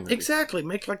female spy movie. Exactly.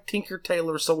 Make like Tinker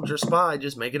Tailor Soldier Spy.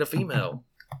 Just make it a female.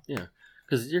 Yeah,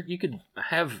 because you could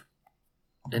have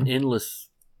an endless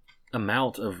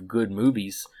amount of good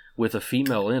movies with a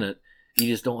female in it. You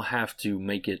just don't have to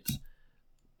make it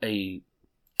you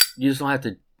just don't have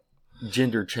to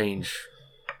gender change.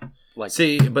 But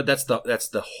that's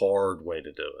the hard way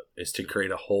to do it, is to create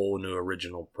a whole new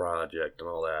original project and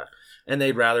all that. And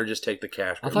they'd rather just take the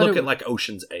cash. Look at like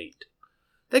Ocean's 8.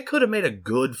 They could have made a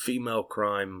good female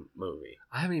crime movie.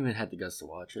 I haven't even had the guts to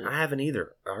watch it. I haven't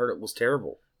either. I heard it was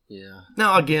terrible. Yeah.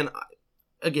 Now again,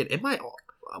 it might,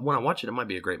 when I watch it might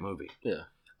be a great movie. Yeah.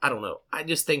 I don't know. I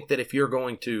just think that if your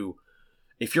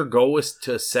goal is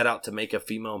to set out to make a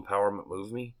female empowerment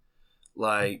movie,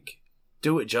 like,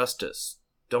 do it justice.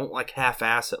 Don't like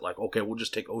half-ass it. Like, okay, we'll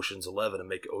just take Ocean's 11 and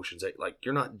make it Ocean's 8. Like,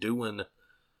 you're not giving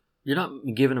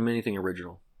them anything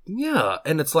original. Yeah,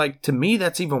 and it's like, to me,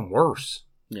 that's even worse.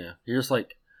 Yeah, you're just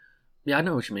like, yeah, I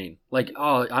know what you mean. Like,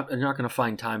 oh, I'm not going to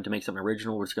find time to make something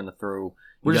original. We're just going to throw.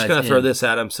 We're just going to throw this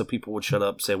at them so people would shut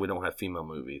up, say we don't have female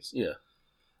movies. Yeah,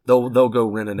 they'll go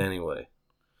rent it anyway,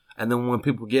 and then when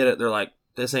people get it, they're like,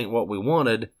 this ain't what we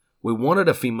wanted. We wanted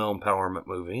a female empowerment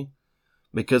movie.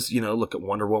 Because, look at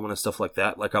Wonder Woman and stuff like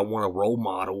that. Like, I want a role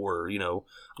model or,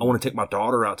 I want to take my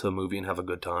daughter out to a movie and have a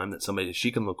good time that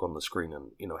she can look on the screen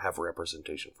and, have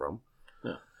representation from.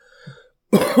 Yeah.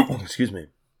 Excuse me.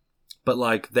 But,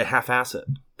 like, they half-ass it.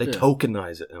 They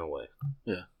tokenize it in a way.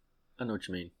 Yeah. I know what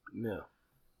you mean. Yeah.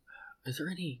 Is there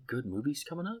any good movies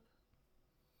coming up?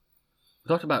 We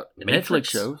talked about Matrix. Netflix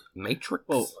shows. Matrix?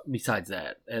 Well, besides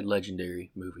that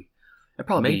Legendary movie. It'd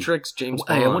probably Matrix, James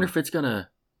Hey, Bond. I wonder if it's gonna.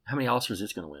 How many Oscars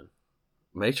it's gonna win?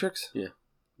 Matrix? Yeah.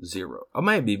 0. Or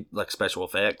maybe like special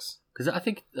effects. Because I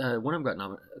think one of them got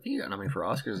nominated. I think he got nominated for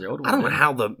Oscars. The older one. I don't know didn't.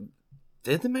 how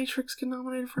did the Matrix get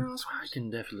nominated for an Oscar? I can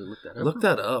definitely look that up. Look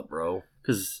that up, bro.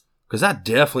 Because Because I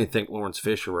definitely think Lawrence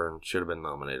Fishburne should have been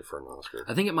nominated for an Oscar.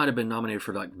 I think it might have been nominated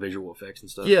for like visual effects and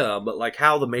stuff. Yeah, but like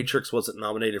how the Matrix wasn't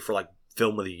nominated for like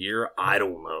Film of the Year, I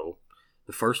don't know.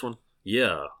 The first one.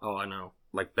 Yeah, Oh, I know.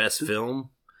 like best film.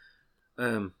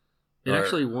 It Or-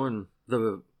 actually won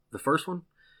the first one.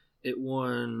 It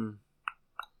won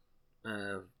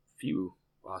a few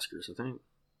Oscars, I think.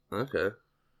 Okay.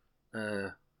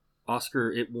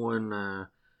 Oscar. It won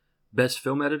best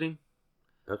film editing,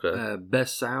 Okay.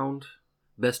 best sound,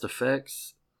 best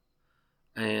effects,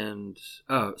 and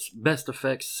best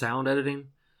effects, sound editing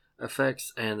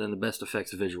effects, and then the best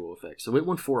effects, visual effects. So it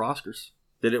won 4 Oscars.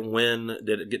 Did it win?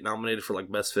 Did it get nominated for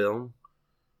like best film?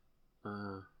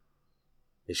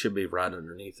 It should be right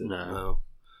underneath it. No.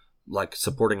 Like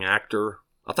supporting actor.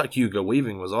 I thought Hugo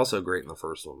Weaving was also great in the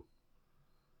first one.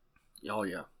 Oh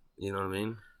yeah, You know what I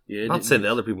mean? yeah. Not saying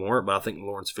the other people weren't, but I think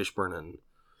Lawrence Fishburne and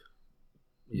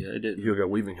Yeah, it did. Hugo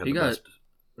Weaving had He the got best.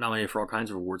 nominated for all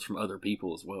kinds of awards from other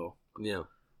people as well. Yeah.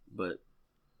 But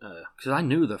because I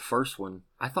knew the first one,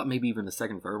 I thought maybe even the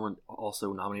second, third one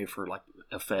also nominated for like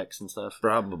effects and stuff.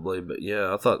 Probably, but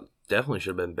yeah, I thought definitely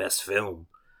should have been best film.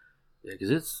 Yeah,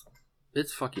 because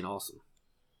it's fucking awesome.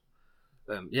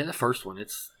 Yeah, the first one,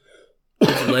 it's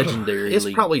legendary. It's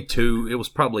probably too. It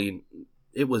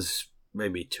was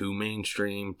maybe too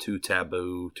mainstream, too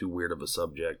taboo, too weird of a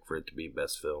subject for it to be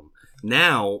best film.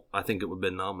 Now, I think it would have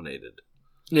been nominated.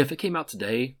 Yeah, if it came out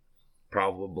today,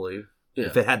 Probably. yeah,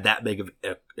 If it had that big of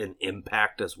an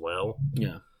impact as well,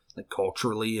 yeah. like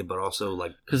culturally, but also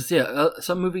like Because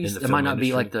some movies In the it might film not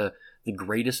be like industry. the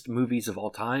greatest movies of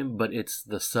all time, but it's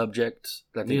the subject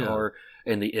that they Yeah. are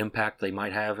and the impact they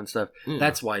might have and stuff. Yeah.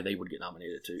 That's why they would get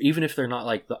nominated too, even if they're not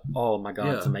like oh my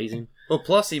god, it's Yeah. amazing. Well,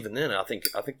 plus even then, I think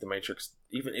the Matrix.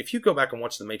 Even if you go back and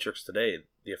watch the Matrix today,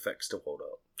 the effects still hold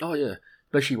up. Oh yeah,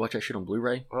 especially watch that shit on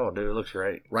Blu-ray. Oh, dude, it looks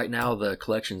great. Right now, the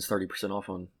collection's 30% off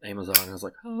on Amazon. And I was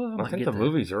like, oh, I might I think get the that.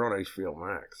 movies are on HBO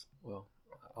Max. Well,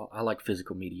 I like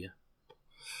physical media.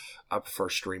 I prefer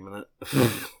streaming it.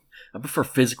 I prefer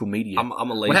physical media. I'm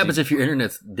a lazy. What happens if your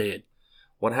internet's dead?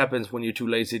 What happens when you're too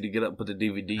lazy to get up and put the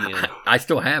DVD in? I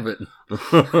still have it. That's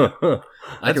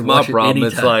can my watch it problem.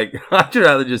 It's anytime. like I'd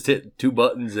rather just hit 2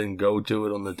 buttons and go to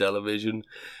it on the television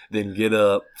than get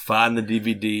up, find the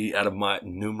DVD out of my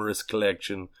numerous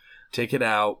collection, take it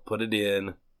out, put it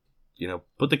in,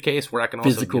 put the case where I can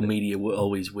also Physical get it. media will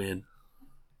always win.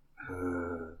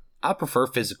 I prefer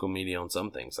physical media on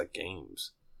some things like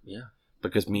games Yeah.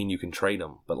 because you can trade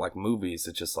them, but like movies,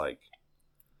 it's just like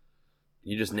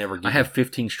you just never get. I have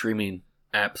 15 streaming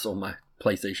apps on my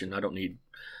PlayStation. I don't need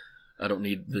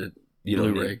the you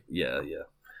don't Blu-ray. need- yeah.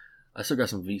 I still got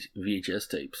some VHS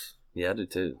tapes. Yeah, I do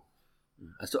too.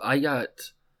 I got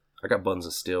I got Buns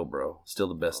of Steel, bro. Still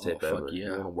the best Oh, tape fuck ever. yeah.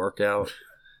 You want to work out?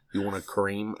 You want to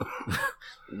cream?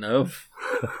 no,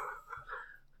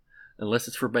 unless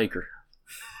it's for Baker.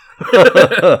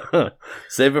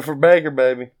 Save it for Baker,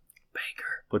 baby.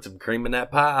 Baker. Put some cream in that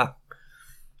pie.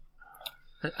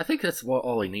 I think that's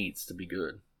all he needs to be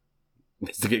good.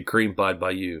 It's to get cream pied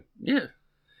by you. Yeah.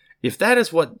 If that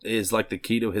is what is like the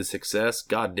key to his success,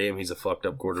 goddamn, he's a fucked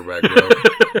up quarterback, bro.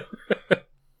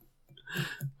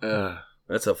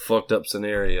 That's a fucked up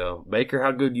scenario. Baker,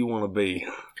 how good you want to be?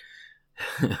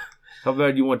 How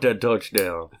bad you want that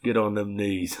touchdown? Get on them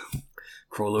knees.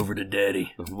 Crawl over to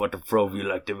daddy. What the probe you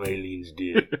like them aliens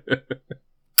did.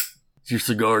 Is your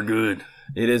cigar good?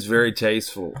 It is very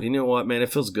tasteful. You know what, man?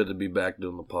 It feels good to be back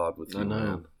doing the pod with you, I know.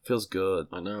 man. Feels good.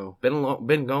 I know.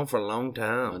 Been gone for a long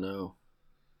time. I know.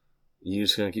 You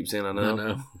just gonna keep saying I I know?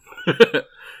 know.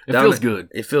 It Don't feels it? good.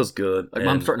 It feels good. Like and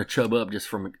I'm starting to chub up just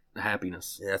from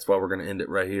happiness. yeah, that's why we're gonna end it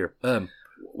right here.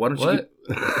 Why don't What?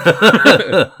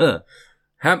 you?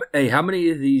 How many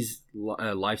of these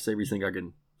lifesavers think I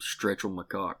can stretch on my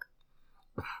cock?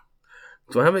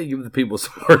 So how about you give the people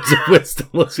some words of wisdom?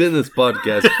 Let's end this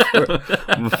podcast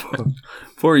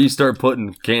before you start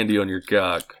putting candy on your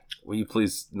cock. Will you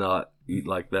please not eat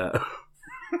like that?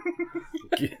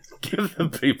 Give the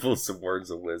people some words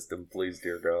of wisdom, please,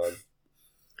 dear God.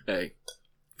 Hey,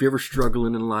 if you're ever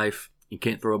struggling in life, you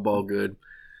can't throw a ball good.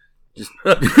 Just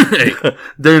Hey,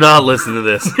 do not listen to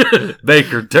this.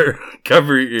 Baker,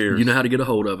 cover your ears. you know how to get a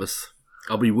hold of us.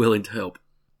 I'll be willing to help,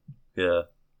 Yeah.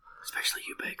 especially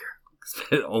you, Baker.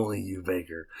 Only you,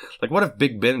 Baker. Like, what if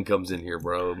Big Ben comes in here,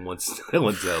 bro, and wants help?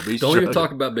 He's Don't even struggling.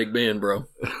 talk about Big Ben, bro.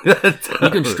 You You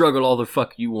can struggle all the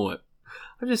fuck you want.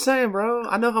 I'm just saying, bro.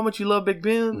 I know how much you love Big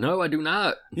Ben. No, I do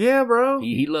not. Yeah, bro.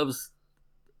 He loves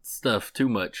stuff too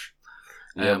much.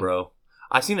 Yeah, bro.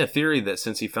 I seen a theory that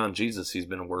since he found Jesus, he's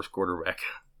been a worse quarterback.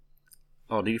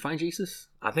 Oh, did he find Jesus?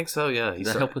 I think so, yeah. Does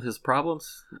that help with his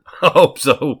problems? I hope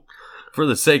so. For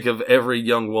the sake of every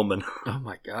young woman. Oh,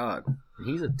 my God.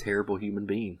 He's a terrible human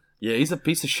being. Yeah, he's a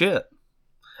piece of shit.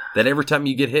 That every time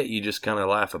you get hit, you just kind of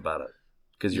laugh about it.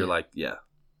 Because you're like, yeah.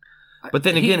 But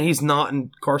then again, he's not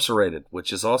incarcerated,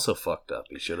 which is also fucked up.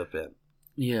 He should have been.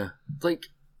 Yeah. It's like,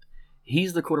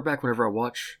 he's the quarterback whenever I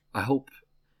watch. I hope,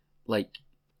 like,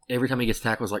 every time he gets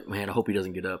tackled, it's like, man, I hope he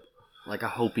doesn't get up. Like, I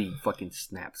hope he fucking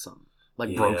snapped something.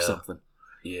 Like, broke something.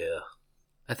 Yeah.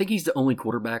 I think he's the only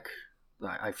quarterback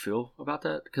that I feel about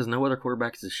that. Because no other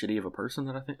quarterback is as shitty of a person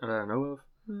that I know of.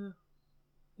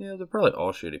 Yeah, they're probably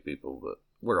all shitty people, but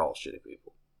we're all shitty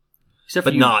people. Except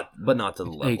for not to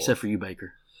the level. Hey, except for you,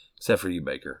 Baker. Except for you,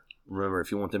 Baker. Remember,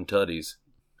 if you want them tutties,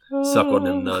 suck on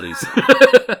them nutties.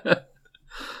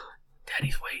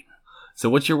 Daddy's waiting. So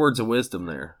what's your words of wisdom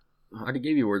there? I already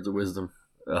gave you words of wisdom.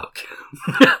 Okay.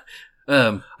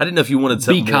 I didn't know if you wanted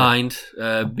something Be more. kind.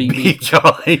 Be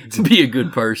kind. Be a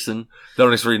good person.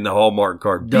 Don't just read the Hallmark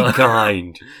card. Be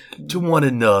kind to one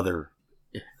another.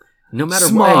 No matter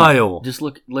Smile. What, just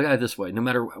look at it this way. No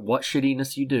matter what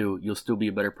shittiness you do, you'll still be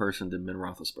a better person than Ben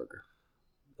Roethlisberger.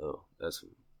 Oh, that's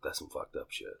some fucked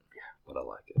up shit. Yeah, but I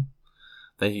like it.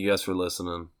 Thank you guys for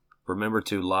listening. Remember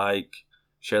to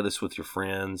share this with your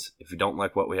friends. If you don't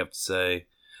like what we have to say,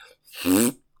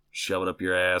 shove it up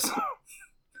your ass.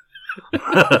 You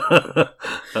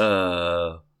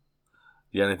got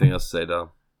anything else to say, Dom?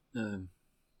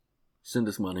 Send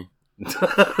us money.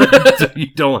 You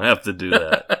don't have to do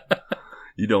that.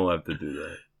 You don't have to do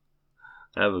that.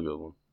 Have a good one.